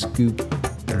proceeded to scoop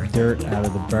the dirt out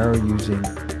of the burrow using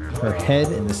her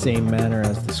head in the same manner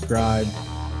as described.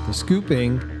 The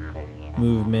scooping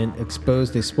movement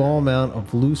exposed a small amount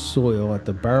of loose soil at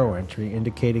the burrow entry,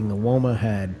 indicating the Woma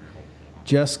had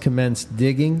just commenced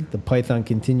digging. The python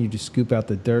continued to scoop out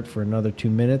the dirt for another 2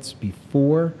 minutes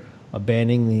before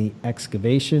abandoning the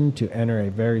excavation to enter a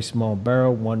very small burrow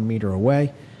 1 meter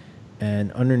away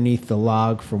and underneath the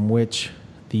log from which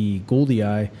the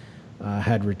Gouldiei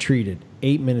had retreated.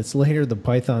 8 minutes later, the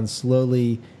python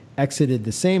slowly exited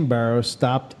the same burrow,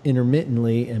 stopped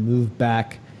intermittently, and moved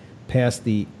back past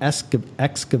the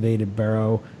excavated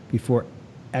burrow before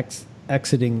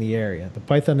exiting the area. The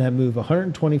python had moved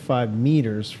 125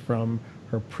 meters from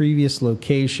her previous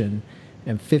location,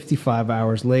 and 55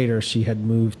 hours later, she had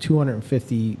moved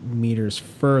 250 meters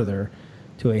further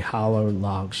to a hollow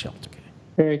log shelter.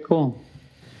 Very cool.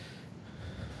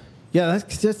 Yeah, that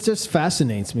just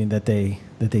fascinates me that they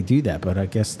do that. But I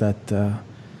guess that,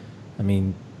 I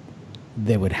mean,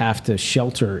 they would have to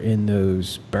shelter in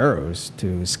those burrows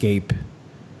to escape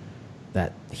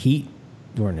that heat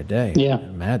during the day. Yeah. I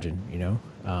imagine, you know.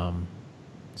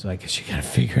 So I guess you got to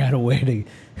figure out a way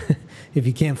to, if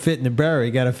you can't fit in the burrow,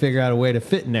 you got to figure out a way to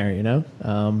fit in there, you know.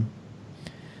 And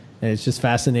it's just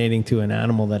fascinating to an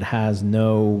animal that has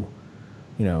no,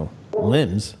 you know,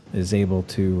 limbs is able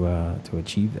to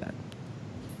achieve that.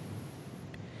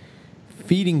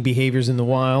 Feeding behaviors in the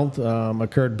wild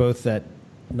occurred both at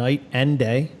night and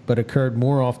day, but occurred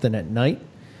more often at night.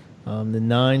 The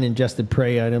 9 ingested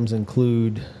prey items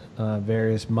include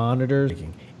various monitors.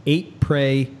 8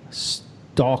 prey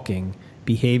stalking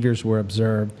behaviors were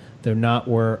observed, though not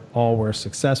all were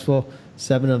successful.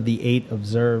 7 of the 8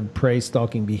 observed prey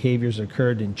stalking behaviors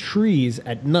occurred in trees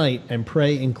at night, and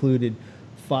prey included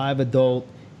 5 adult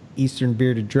eastern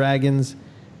bearded dragons.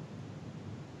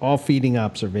 All feeding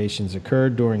observations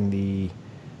occurred during the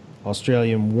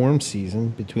Australian warm season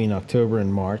between October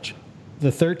and March.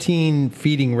 The 13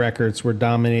 feeding records were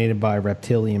dominated by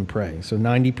reptilian prey. So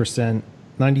 90%,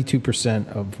 92%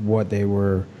 of what they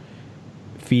were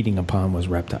feeding upon was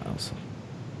reptiles,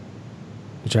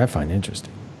 which I find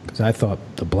interesting because I thought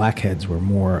the blackheads were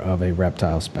more of a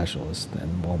reptile specialist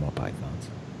than Walma pythons.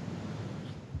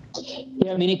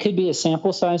 Yeah, I mean, it could be a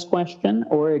sample size question,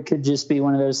 or it could just be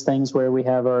one of those things where we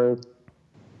have our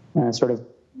sort of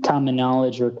common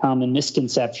knowledge or common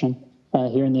misconception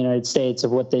here in the United States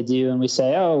of what they do. And we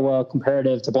say, oh, well,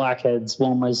 comparative to blackheads,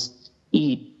 Walmas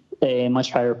eat a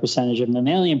much higher percentage of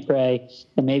mammalian prey.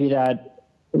 And maybe that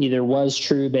either was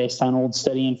true based on old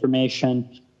study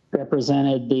information,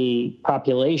 represented the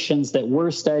populations that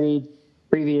were studied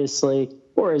previously,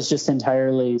 or is just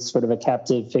entirely sort of a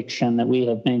captive fiction that we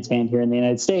have maintained here in the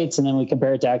United States. And then we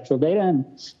compare it to actual data, and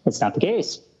it's not the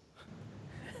case.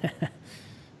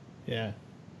 Yeah.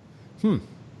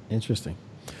 Interesting.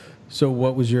 So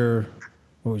what was your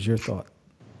thought?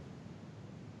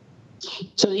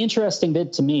 So the interesting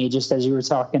bit to me, just as you were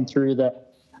talking through the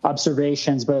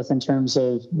observations, both in terms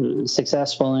of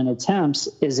successful and attempts,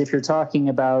 is if you're talking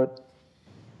about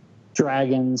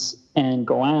dragons and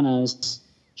goannas,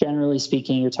 generally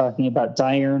speaking, you're talking about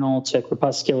diurnal to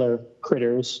crepuscular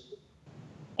critters.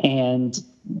 And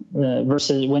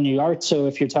versus when you are, so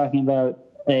if you're talking about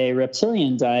a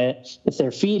reptilian diet, if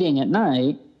they're feeding at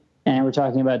night, and we're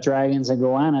talking about dragons and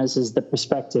goannas as the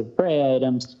prospective prey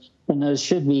items, then those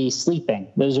should be sleeping.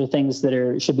 Those are things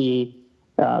that should be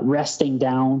resting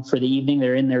down for the evening.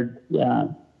 They're in their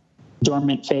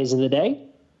dormant phase of the day,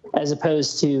 as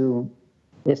opposed to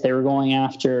if they were going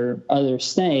after other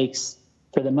snakes,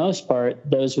 for the most part,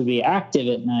 those would be active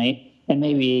at night, and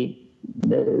maybe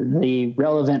the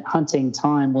relevant hunting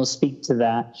time will speak to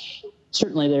that.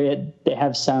 Certainly they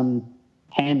have some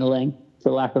handling,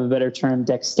 for lack of a better term,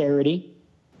 dexterity,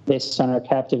 based on our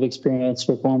captive experience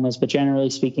with Walmas, but generally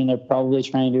speaking, they're probably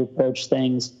trying to approach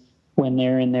things when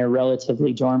they're in their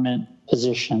relatively dormant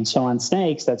position. So on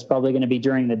snakes, that's probably going to be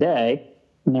during the day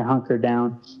when they're hunkered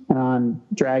down, and on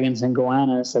dragons and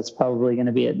goannas, that's probably going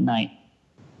to be at night.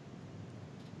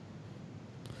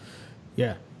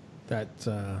 Yeah,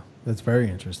 that's very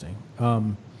interesting.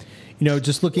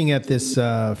 Just looking at this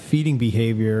feeding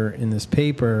behavior in this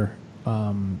paper,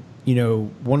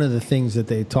 one of the things that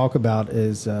they talk about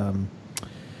is,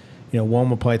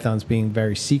 Walma pythons being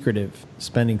very secretive,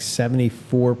 spending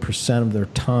 74% of their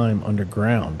time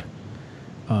underground,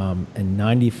 and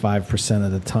 95%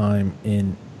 of the time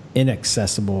in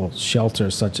inaccessible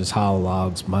shelters such as hollow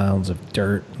logs, mounds of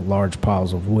dirt, large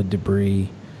piles of wood debris.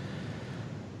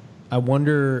 I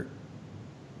wonder,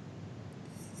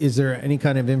 is there any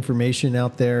kind of information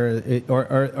out there,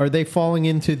 or are they falling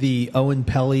into the Owen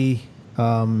Pelly,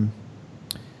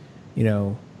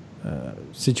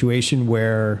 situation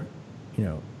where,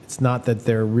 it's not that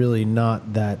they're really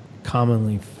not that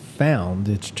commonly found.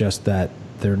 It's just that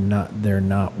they're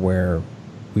not where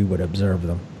we would observe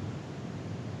them.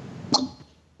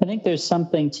 I think there's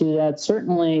something to that.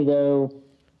 Certainly, though,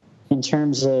 in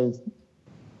terms of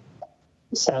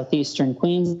southeastern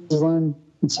Queensland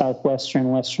and southwestern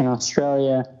Western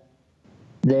Australia,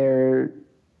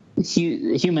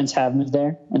 humans have moved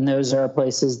there, and those are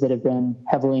places that have been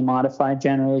heavily modified,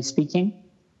 generally speaking.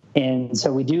 And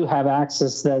so we do have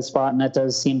access to that spot, and that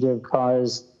does seem to have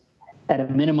caused, at a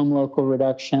minimum, local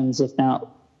reductions, if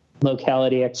not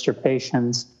locality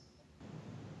extirpations.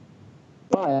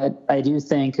 But I do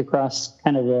think across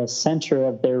kind of the center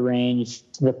of their range,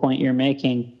 to the point you're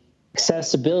making,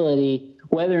 accessibility,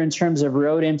 whether in terms of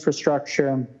road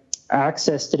infrastructure,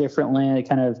 access to different land,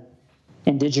 kind of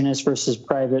indigenous versus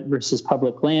private versus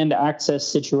public land access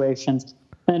situations.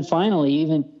 And finally,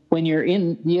 even when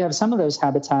you have some of those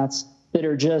habitats that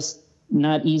are just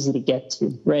not easy to get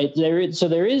to, right? So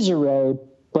there is a road,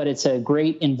 but it's it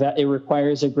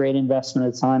requires a great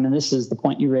investment of time. And this is the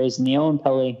point you raised in the Owen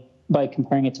Pelly by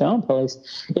comparing it to Owen Pelly's,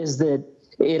 is that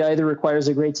it either requires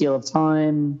a great deal of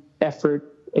time,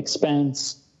 effort,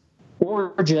 expense,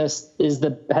 or just has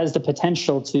the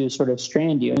potential to sort of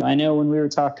strand you. I know when we were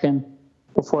talking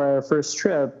before our first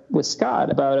trip with Scott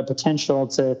about a potential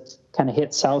to kind of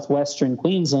hit southwestern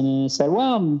Queensland, and he said,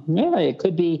 well, yeah, it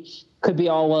could be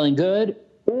all well and good,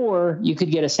 or you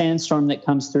could get a sandstorm that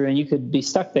comes through and you could be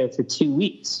stuck there for 2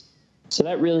 weeks. So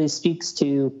that really speaks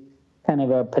to kind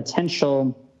of a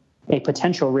potential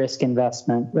risk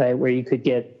investment, right, where you could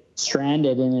get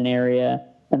stranded in an area,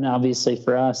 and obviously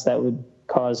for us that would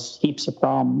cause heaps of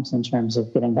problems in terms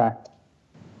of getting back,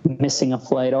 missing a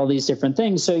flight, all these different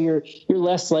things. So you're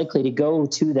less likely to go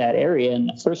to that area in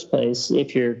the first place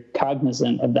if you're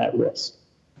cognizant of that risk.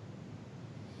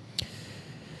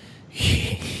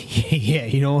 Yeah,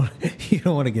 you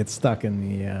don't want to get stuck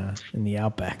in the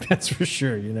outback. That's for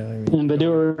sure. You know what I mean? In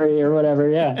Baduri or whatever.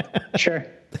 Yeah, sure.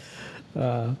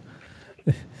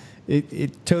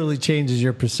 It totally changes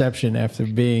your perception after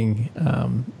being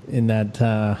in that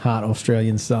hot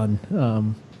Australian sun,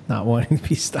 not wanting to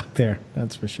be stuck there.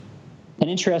 That's for sure. An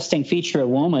interesting feature of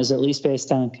WOMAs, at least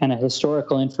based on kind of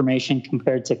historical information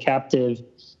compared to captive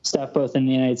stuff both in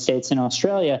the United States and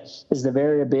Australia, is the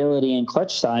variability in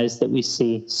clutch size that we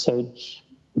see. So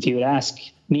if you would ask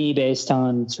me based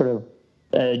on sort of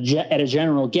at a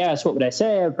general guess, what would I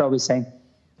say? I would probably say,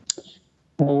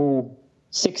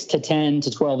 6 to 10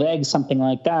 to 12 eggs, something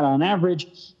like that on average,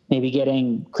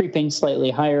 maybe creeping slightly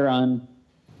higher on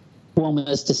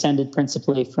WOMAs descended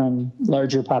principally from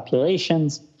larger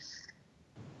populations.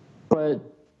 But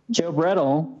Joe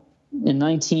Brettel in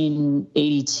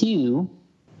 1982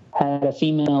 had a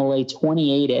female lay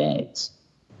 28 eggs,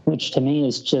 which to me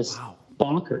is just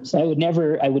bonkers. I would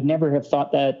never have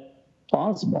thought that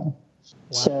plausible. Wow.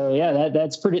 So yeah,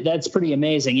 that's pretty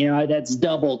amazing. You know, that's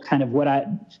double kind of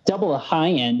double a high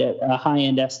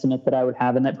end estimate that I would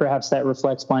have, and that perhaps that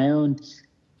reflects my own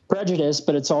prejudice,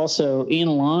 but it's also in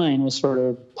line with sort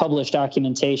of published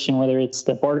documentation, whether it's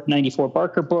the 94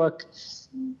 Barker book,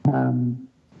 and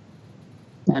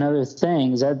other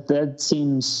things. That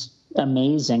seems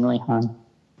amazingly high.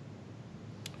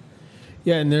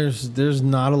 Yeah, and there's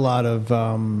not a lot of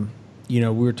we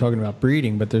were talking about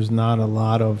breeding, but there's not a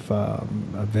lot of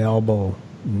available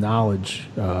knowledge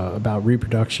about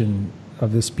reproduction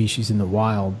of this species in the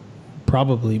wild.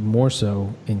 Probably more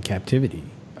so in captivity,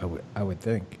 I would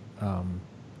think. Yeah,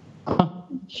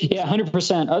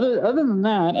 100%. Other than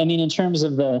that, I mean, in terms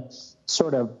of the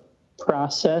sort of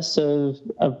process of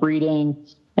breeding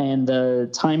and the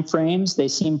time frames, they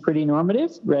seem pretty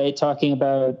normative, right? Talking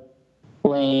about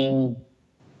laying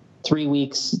 3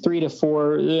 weeks, 3 to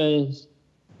 4,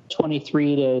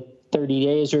 23 to 30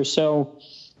 days or so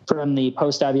from the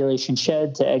post-ovulation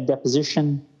shed to egg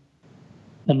deposition,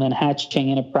 and then hatching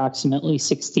in approximately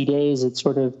 60 days at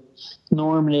sort of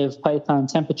normative python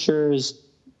temperatures,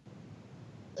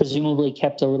 presumably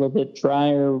kept a little bit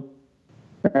drier,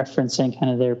 referencing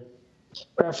kind of their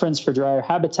preference for drier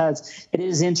habitats. It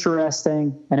is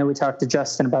interesting. I know we talked to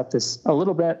Justin about this a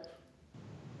little bit.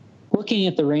 Looking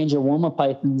at the range of Woma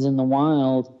pythons in the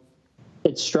wild,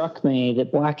 it struck me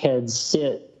that blackheads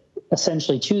sit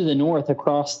essentially to the north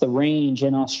across the range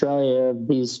in Australia of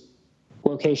these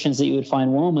locations that you would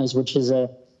find Womas, which is a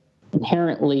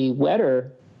inherently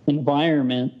wetter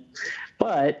environment.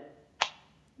 But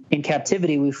in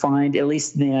captivity, we find, at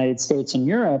least in the United States and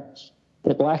Europe,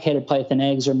 that black-headed python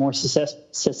eggs are more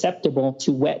susceptible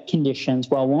to wet conditions,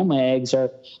 while Woma eggs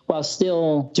are, while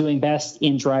still doing best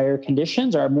in drier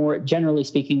conditions, are more, generally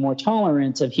speaking, more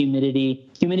tolerant of humidity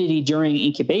during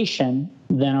incubation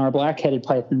than our black-headed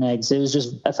python eggs. It was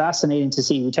just fascinating to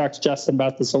see. We talked to Justin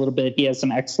about this a little bit. He has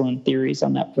some excellent theories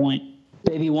on that point.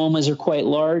 Baby Womas are quite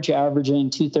large, averaging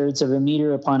 2/3 of a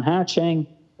meter upon hatching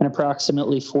and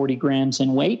approximately 40 grams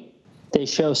in weight. They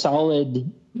show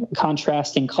solid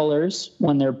contrasting colors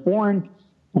when they're born,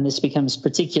 and this becomes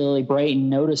particularly bright and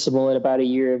noticeable at about a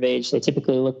year of age. They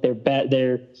typically look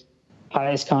their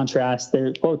highest contrast,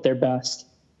 their best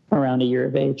around a year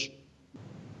of age.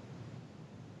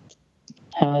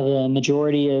 How the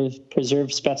majority of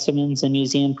preserved specimens in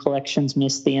museum collections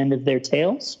miss the end of their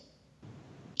tails,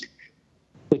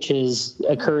 which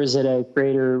occurs at a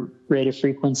greater rate of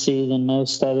frequency than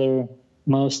most,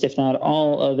 if not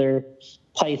all, other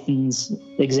pythons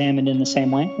examined in the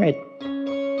same way, right?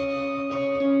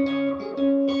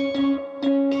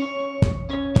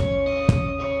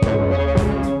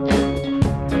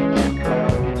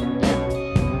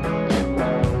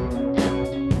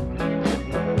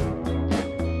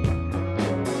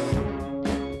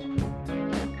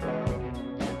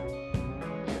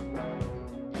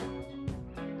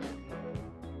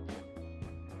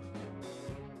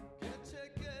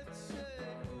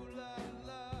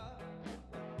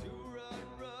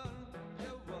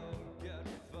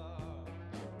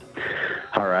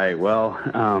 All right. Well,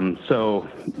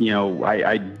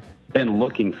 I'd been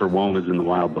looking for Womas in the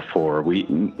wild before.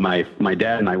 My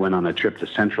dad and I went on a trip to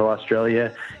Central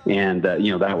Australia, and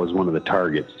that was one of the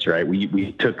targets, right?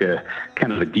 We took a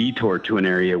kind of a detour to an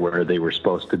area where they were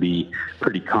supposed to be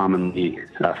pretty commonly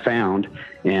found,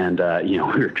 and we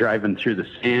were driving through the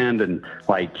sand, and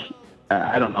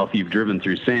I don't know if you've driven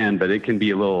through sand, but it can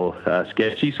be a little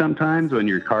sketchy sometimes when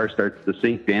your car starts to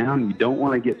sink down. You don't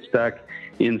want to get stuck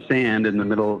in sand in the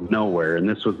middle of nowhere. And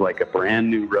this was like a brand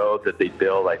new road that they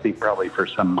built, I think probably for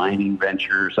some mining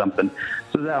venture or something.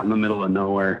 So it was out in the middle of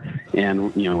nowhere,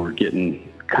 and we're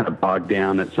getting kind of bogged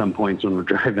down at some points when we're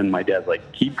driving. My dad's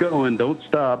like, keep going, don't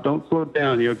stop, don't slow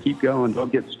down, keep going,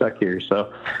 don't get stuck here.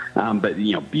 So, but,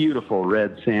 beautiful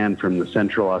red sand from the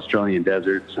central Australian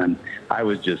deserts. And I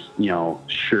was just,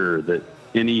 sure that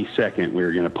any second we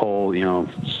were going to pull,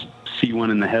 see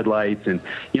one in the headlights, and,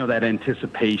 that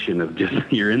anticipation of just,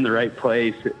 you're in the right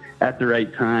place at the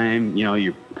right time.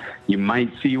 You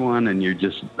might see one and you're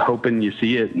just hoping you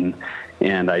see it.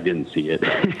 And I didn't see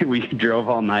it. We drove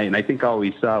all night, and I think all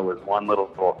we saw was one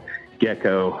little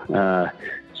gecko.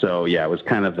 So yeah, it was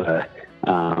kind of the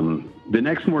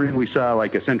next morning we saw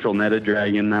like a central netted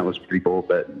dragon. That was pretty cool,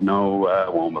 but no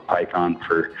Woma python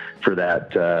for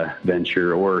that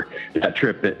venture or that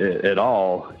trip at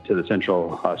all to the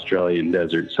central Australian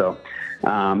desert. So,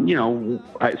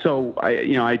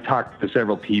 I talked to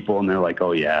several people, and they're like,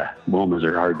 oh yeah, Womas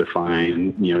are hard to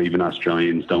find. Even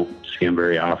Australians don't see them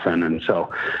very often. And so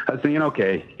I was thinking,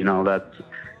 okay,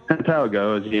 that's how it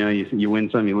goes. You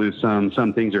win some, you lose some.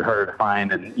 Some things are harder to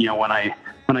find. And,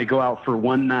 when I go out for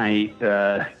one night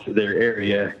to their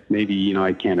area, maybe,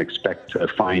 I can't expect to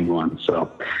find one. So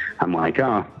I'm like,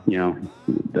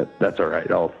 that's all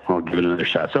right. I'll give it another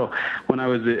shot. So when I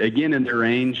was again in the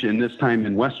range, and this time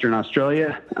in Western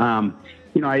Australia, I'd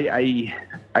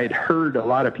heard a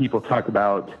lot of people talk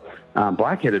about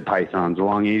black-headed pythons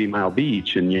along 80 Mile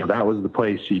Beach. And, that was the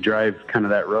place you drive kind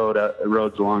of that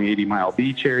roads along 80 Mile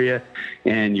Beach area,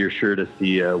 and you're sure to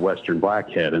see a Western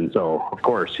blackhead. And so, of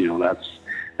course,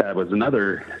 that was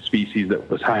another species that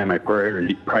was high on my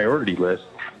priority list.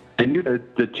 I knew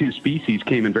that the two species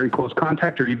came in very close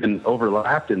contact or even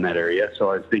overlapped in that area.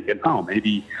 So I was thinking,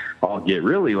 maybe I'll get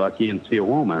really lucky and see a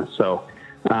Woma. So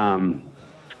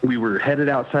we were headed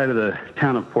outside of the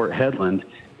town of Port Hedland,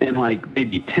 and like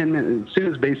maybe 10 minutes, as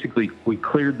soon as basically we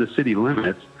cleared the city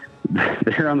limits,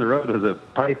 there on the road was a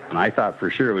python. I thought for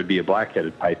sure it would be a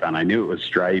black-headed python. I knew it was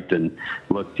striped and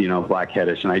looked,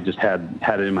 black-headish, and I just had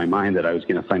it in my mind that I was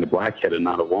going to find a black-headed and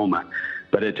not a Woma.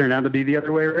 But it turned out to be the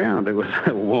other way around. It was a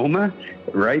Woma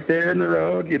right there in the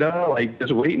road,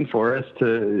 just waiting for us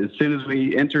to, as soon as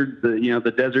we entered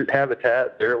the desert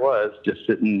habitat, there it was, just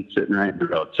sitting right in the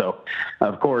road. So,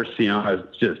 of course, I was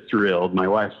just thrilled. My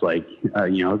wife's like,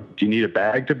 do you need a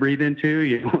bag to breathe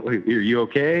into? Are you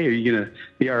okay? Are you going to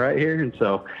be all right here? And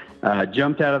so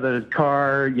jumped out of the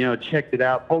car, checked it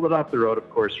out, pulled it off the road, of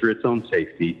course, for its own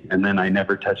safety. And then I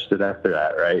never touched it after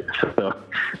that, right? So,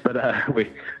 but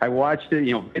I watched it,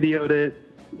 videoed it,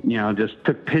 just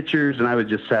took pictures, and I was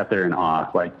just sat there in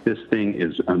awe. Like, this thing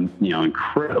is,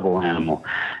 incredible animal,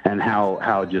 and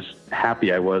how just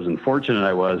happy I was and fortunate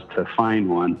I was to find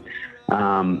one.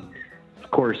 Of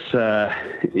course, the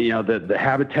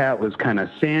habitat was kind of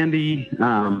sandy.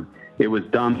 It was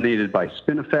dominated by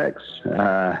spinifex.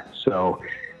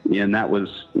 And that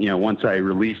was, once I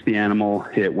released the animal,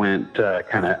 it went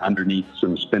kind of underneath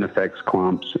some spinifex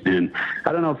clumps. And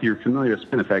I don't know if you're familiar with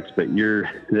spinifex, but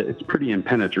it's pretty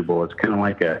impenetrable. It's kind of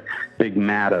like a big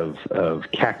mat of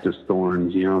cactus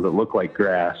thorns, that look like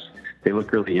grass. They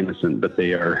look really innocent, but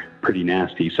they are pretty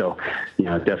nasty. So,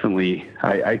 definitely,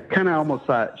 I kind of almost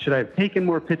thought, should I have taken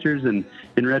more pictures? And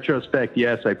in retrospect,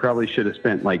 yes, I probably should have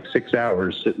spent like 6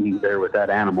 hours sitting there with that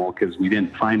animal, because we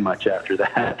didn't find much after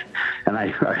that. And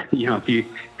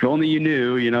if only you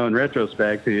knew, in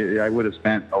retrospect, I would have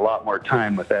spent a lot more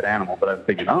time with that animal. But I'm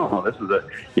thinking, this is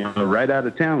right out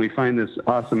of town, we find this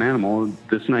awesome animal.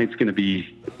 This night's going to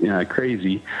be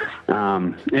crazy.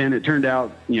 And it turned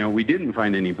out, we didn't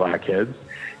find any blackheads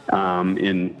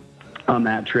on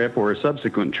that trip or a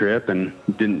subsequent trip, and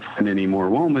didn't find any more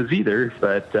Womas either.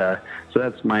 But so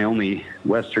that's my only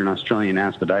Western Australian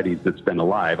Aspidaites that's been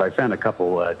alive. I found a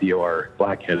couple DOR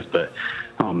blackheads, but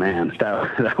oh man,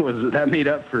 that made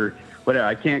up for whatever.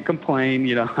 I can't complain.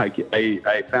 I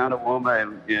found a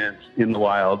Woma in the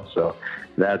wild, so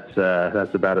that's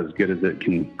about as good as it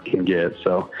can get.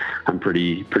 So I'm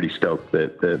pretty stoked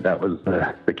that was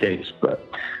the case. But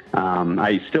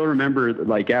I still remember,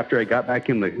 like, after I got back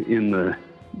in the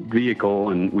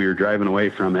vehicle and we were driving away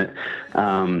from it,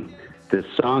 this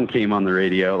song came on the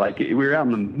radio. Like, we were out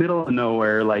in the middle of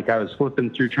nowhere. Like, I was flipping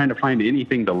through trying to find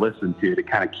anything to listen to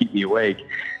kind of keep me awake,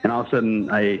 and all of a sudden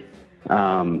I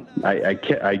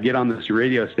get on this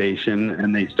radio station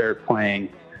and they start playing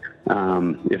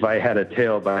If I Had a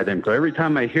Tail by them. So every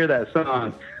time I hear that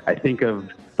song, I think of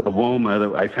the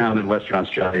Woma that I found in Western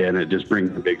Australia, and it just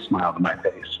brings a big smile to my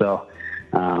face. So,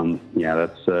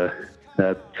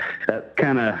 that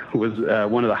kind of was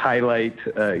one of the highlight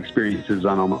experiences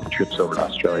on all my trips over to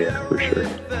Australia, for sure.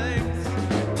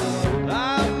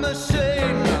 I'm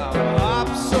ashamed I'm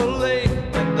obsolete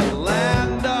in the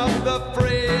land of the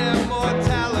free,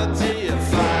 immortality of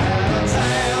fire.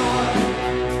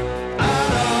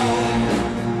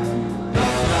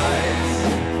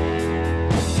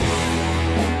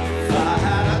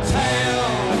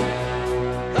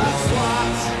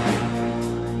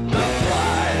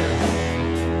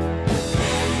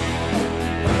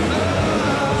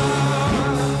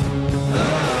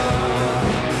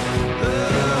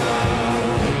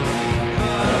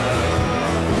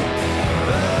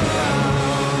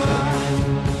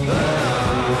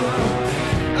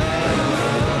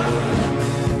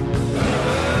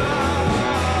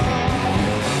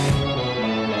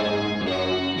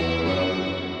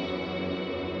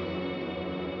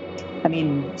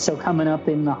 mean, so coming up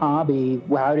in the hobby,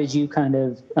 how did you kind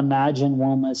of imagine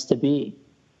WOMAs to be?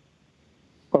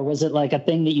 Or was it like a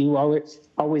thing that you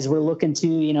always were looking to,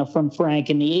 you know, from Frank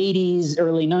in the 80s,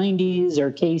 early 90s, or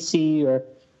Casey, or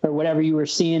whatever you were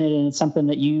seeing it, and it's something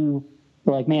that you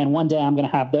were like, man, one day I'm going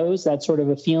to have those, that sort of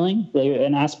a feeling,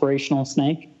 an aspirational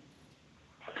snake?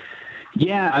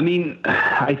 Yeah, I mean,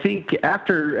 I think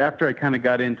after I kind of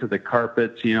got into the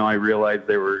carpets, you know, I realized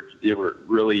there were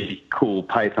really cool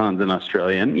pythons in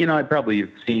Australia, and you know, I probably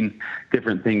have seen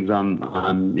different things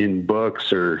on in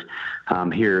books or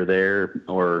here or there,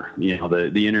 or you know,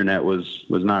 the internet was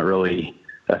not really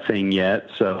a thing yet,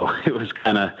 so it was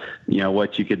kind of, you know,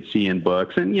 what you could see in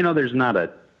books, and you know,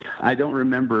 I don't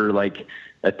remember like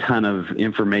a ton of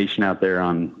information out there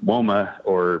on WOMA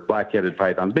or black-headed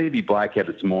pythons. Maybe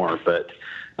black-headed's more, but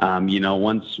you know,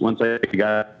 once I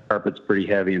got carpets pretty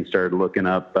heavy and started looking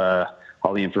up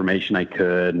all the information I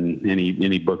could and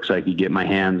any books I could get my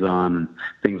hands on and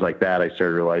things like that, I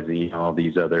started realizing, you know, all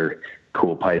these other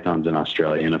cool pythons in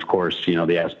Australia. And of course, you know,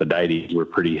 the Aspidaites were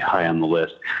pretty high on the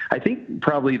list. I think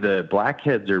probably the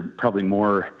blackheads are probably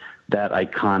more that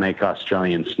iconic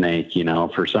Australian snake. You know,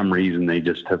 for some reason they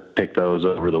just have picked those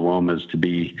over the WOMAs to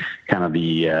be kind of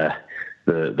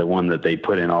the one that they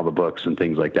put in all the books and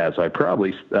things like that. So I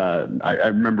probably I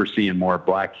remember seeing more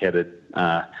black-headed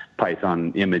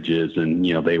python images, and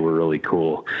you know, they were really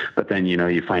cool. But then, you know,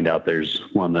 you find out there's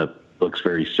one that looks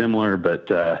very similar, but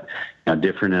you know,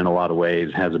 different in a lot of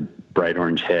ways, has a bright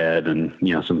orange head and,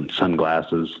 you know, some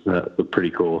sunglasses that look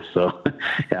pretty cool. So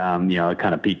you know, it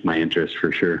kind of piqued my interest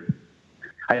for sure.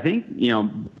 I think, you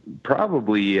know,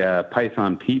 probably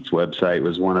Python Pete's website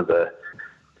was one of the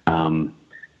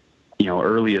you know,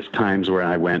 earliest times where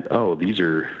I went, oh, these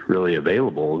are really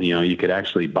available. You know, you could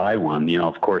actually buy one. You know,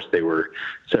 of course, they were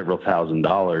several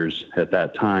 $1,000s at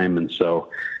that time, and so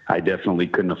I definitely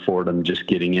couldn't afford them just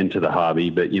getting into the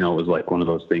hobby. But, you know, it was like one of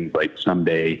those things like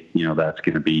someday, you know, that's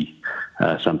going to be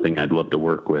something I'd love to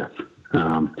work with.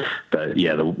 But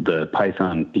yeah, the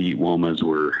Python Pete WOMAs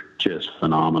were just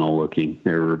phenomenal looking.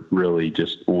 They were really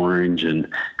just orange and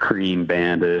cream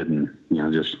banded, and you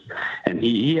know, just, and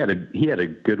he had a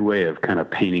good way of kind of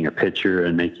painting a picture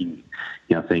and making,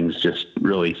 you know, things just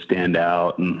really stand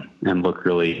out and look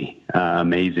really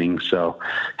amazing. So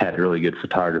had really good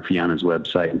photography on his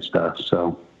website and stuff.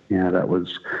 So yeah, that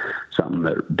was something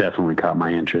that definitely caught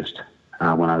my interest.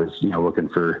 When I was, you know, looking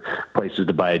for places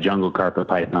to buy a jungle carpet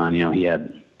python, you know, he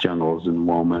had jungles and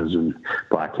WOMAs and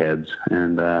blackheads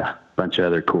and a bunch of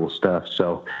other cool stuff.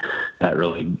 So that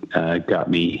really got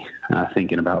me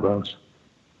thinking about those.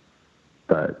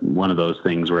 But one of those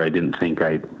things where I didn't think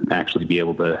I'd actually be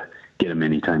able to get them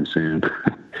anytime soon.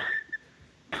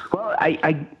 Well,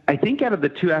 I think out of the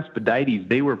two Aspidaites,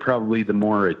 they were probably the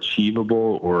more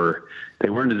achievable, or they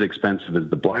weren't as expensive as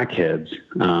the blackheads,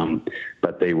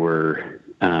 but they were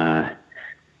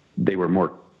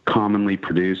more commonly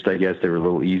produced. I guess they were a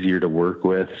little easier to work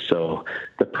with. So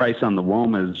the price on the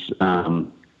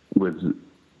WOMAs was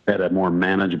at a more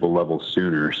manageable level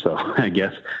sooner. So I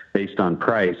guess based on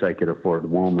price, I could afford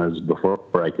WOMAs before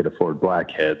I could afford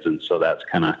blackheads, and so that's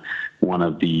kind of one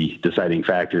of the deciding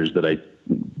factors that I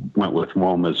went with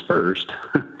WOMAs first.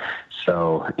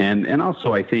 So, and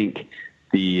also I think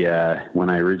when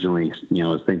I originally, you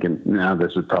know, was thinking, no,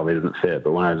 this probably doesn't fit,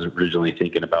 but when I was originally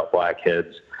thinking about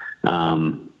blackheads,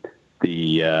 I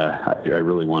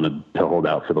really wanted to hold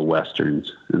out for the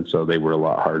Westerns, and so they were a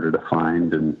lot harder to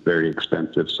find and very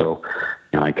expensive. So,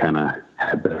 you know, I kind of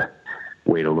had to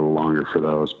wait a little longer for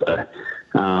those. But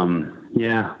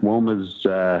yeah, WOMAs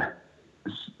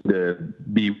to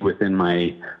be within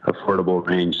my affordable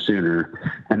range sooner.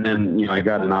 And then, you know, I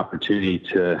got an opportunity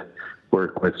to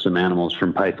work with some animals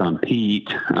from Python Pete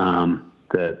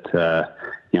that,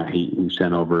 you know, he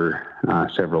sent over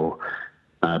several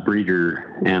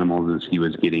breeder animals as he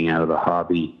was getting out of the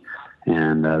hobby.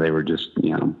 And they were just,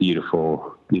 you know,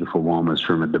 beautiful WOMAs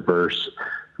from a diverse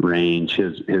range.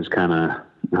 His kind of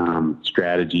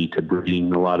strategy to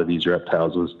breeding a lot of these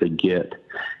reptiles was to get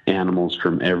animals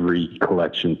from every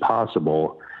collection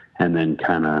possible and then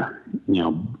kind of, you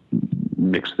know,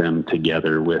 mix them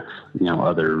together with, you know,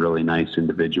 other really nice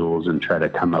individuals and try to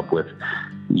come up with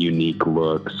unique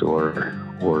looks or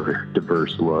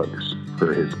diverse looks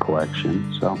for his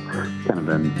collection. So kind of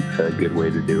been a good way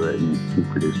to do it, and he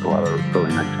produced a lot of really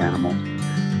nice animals.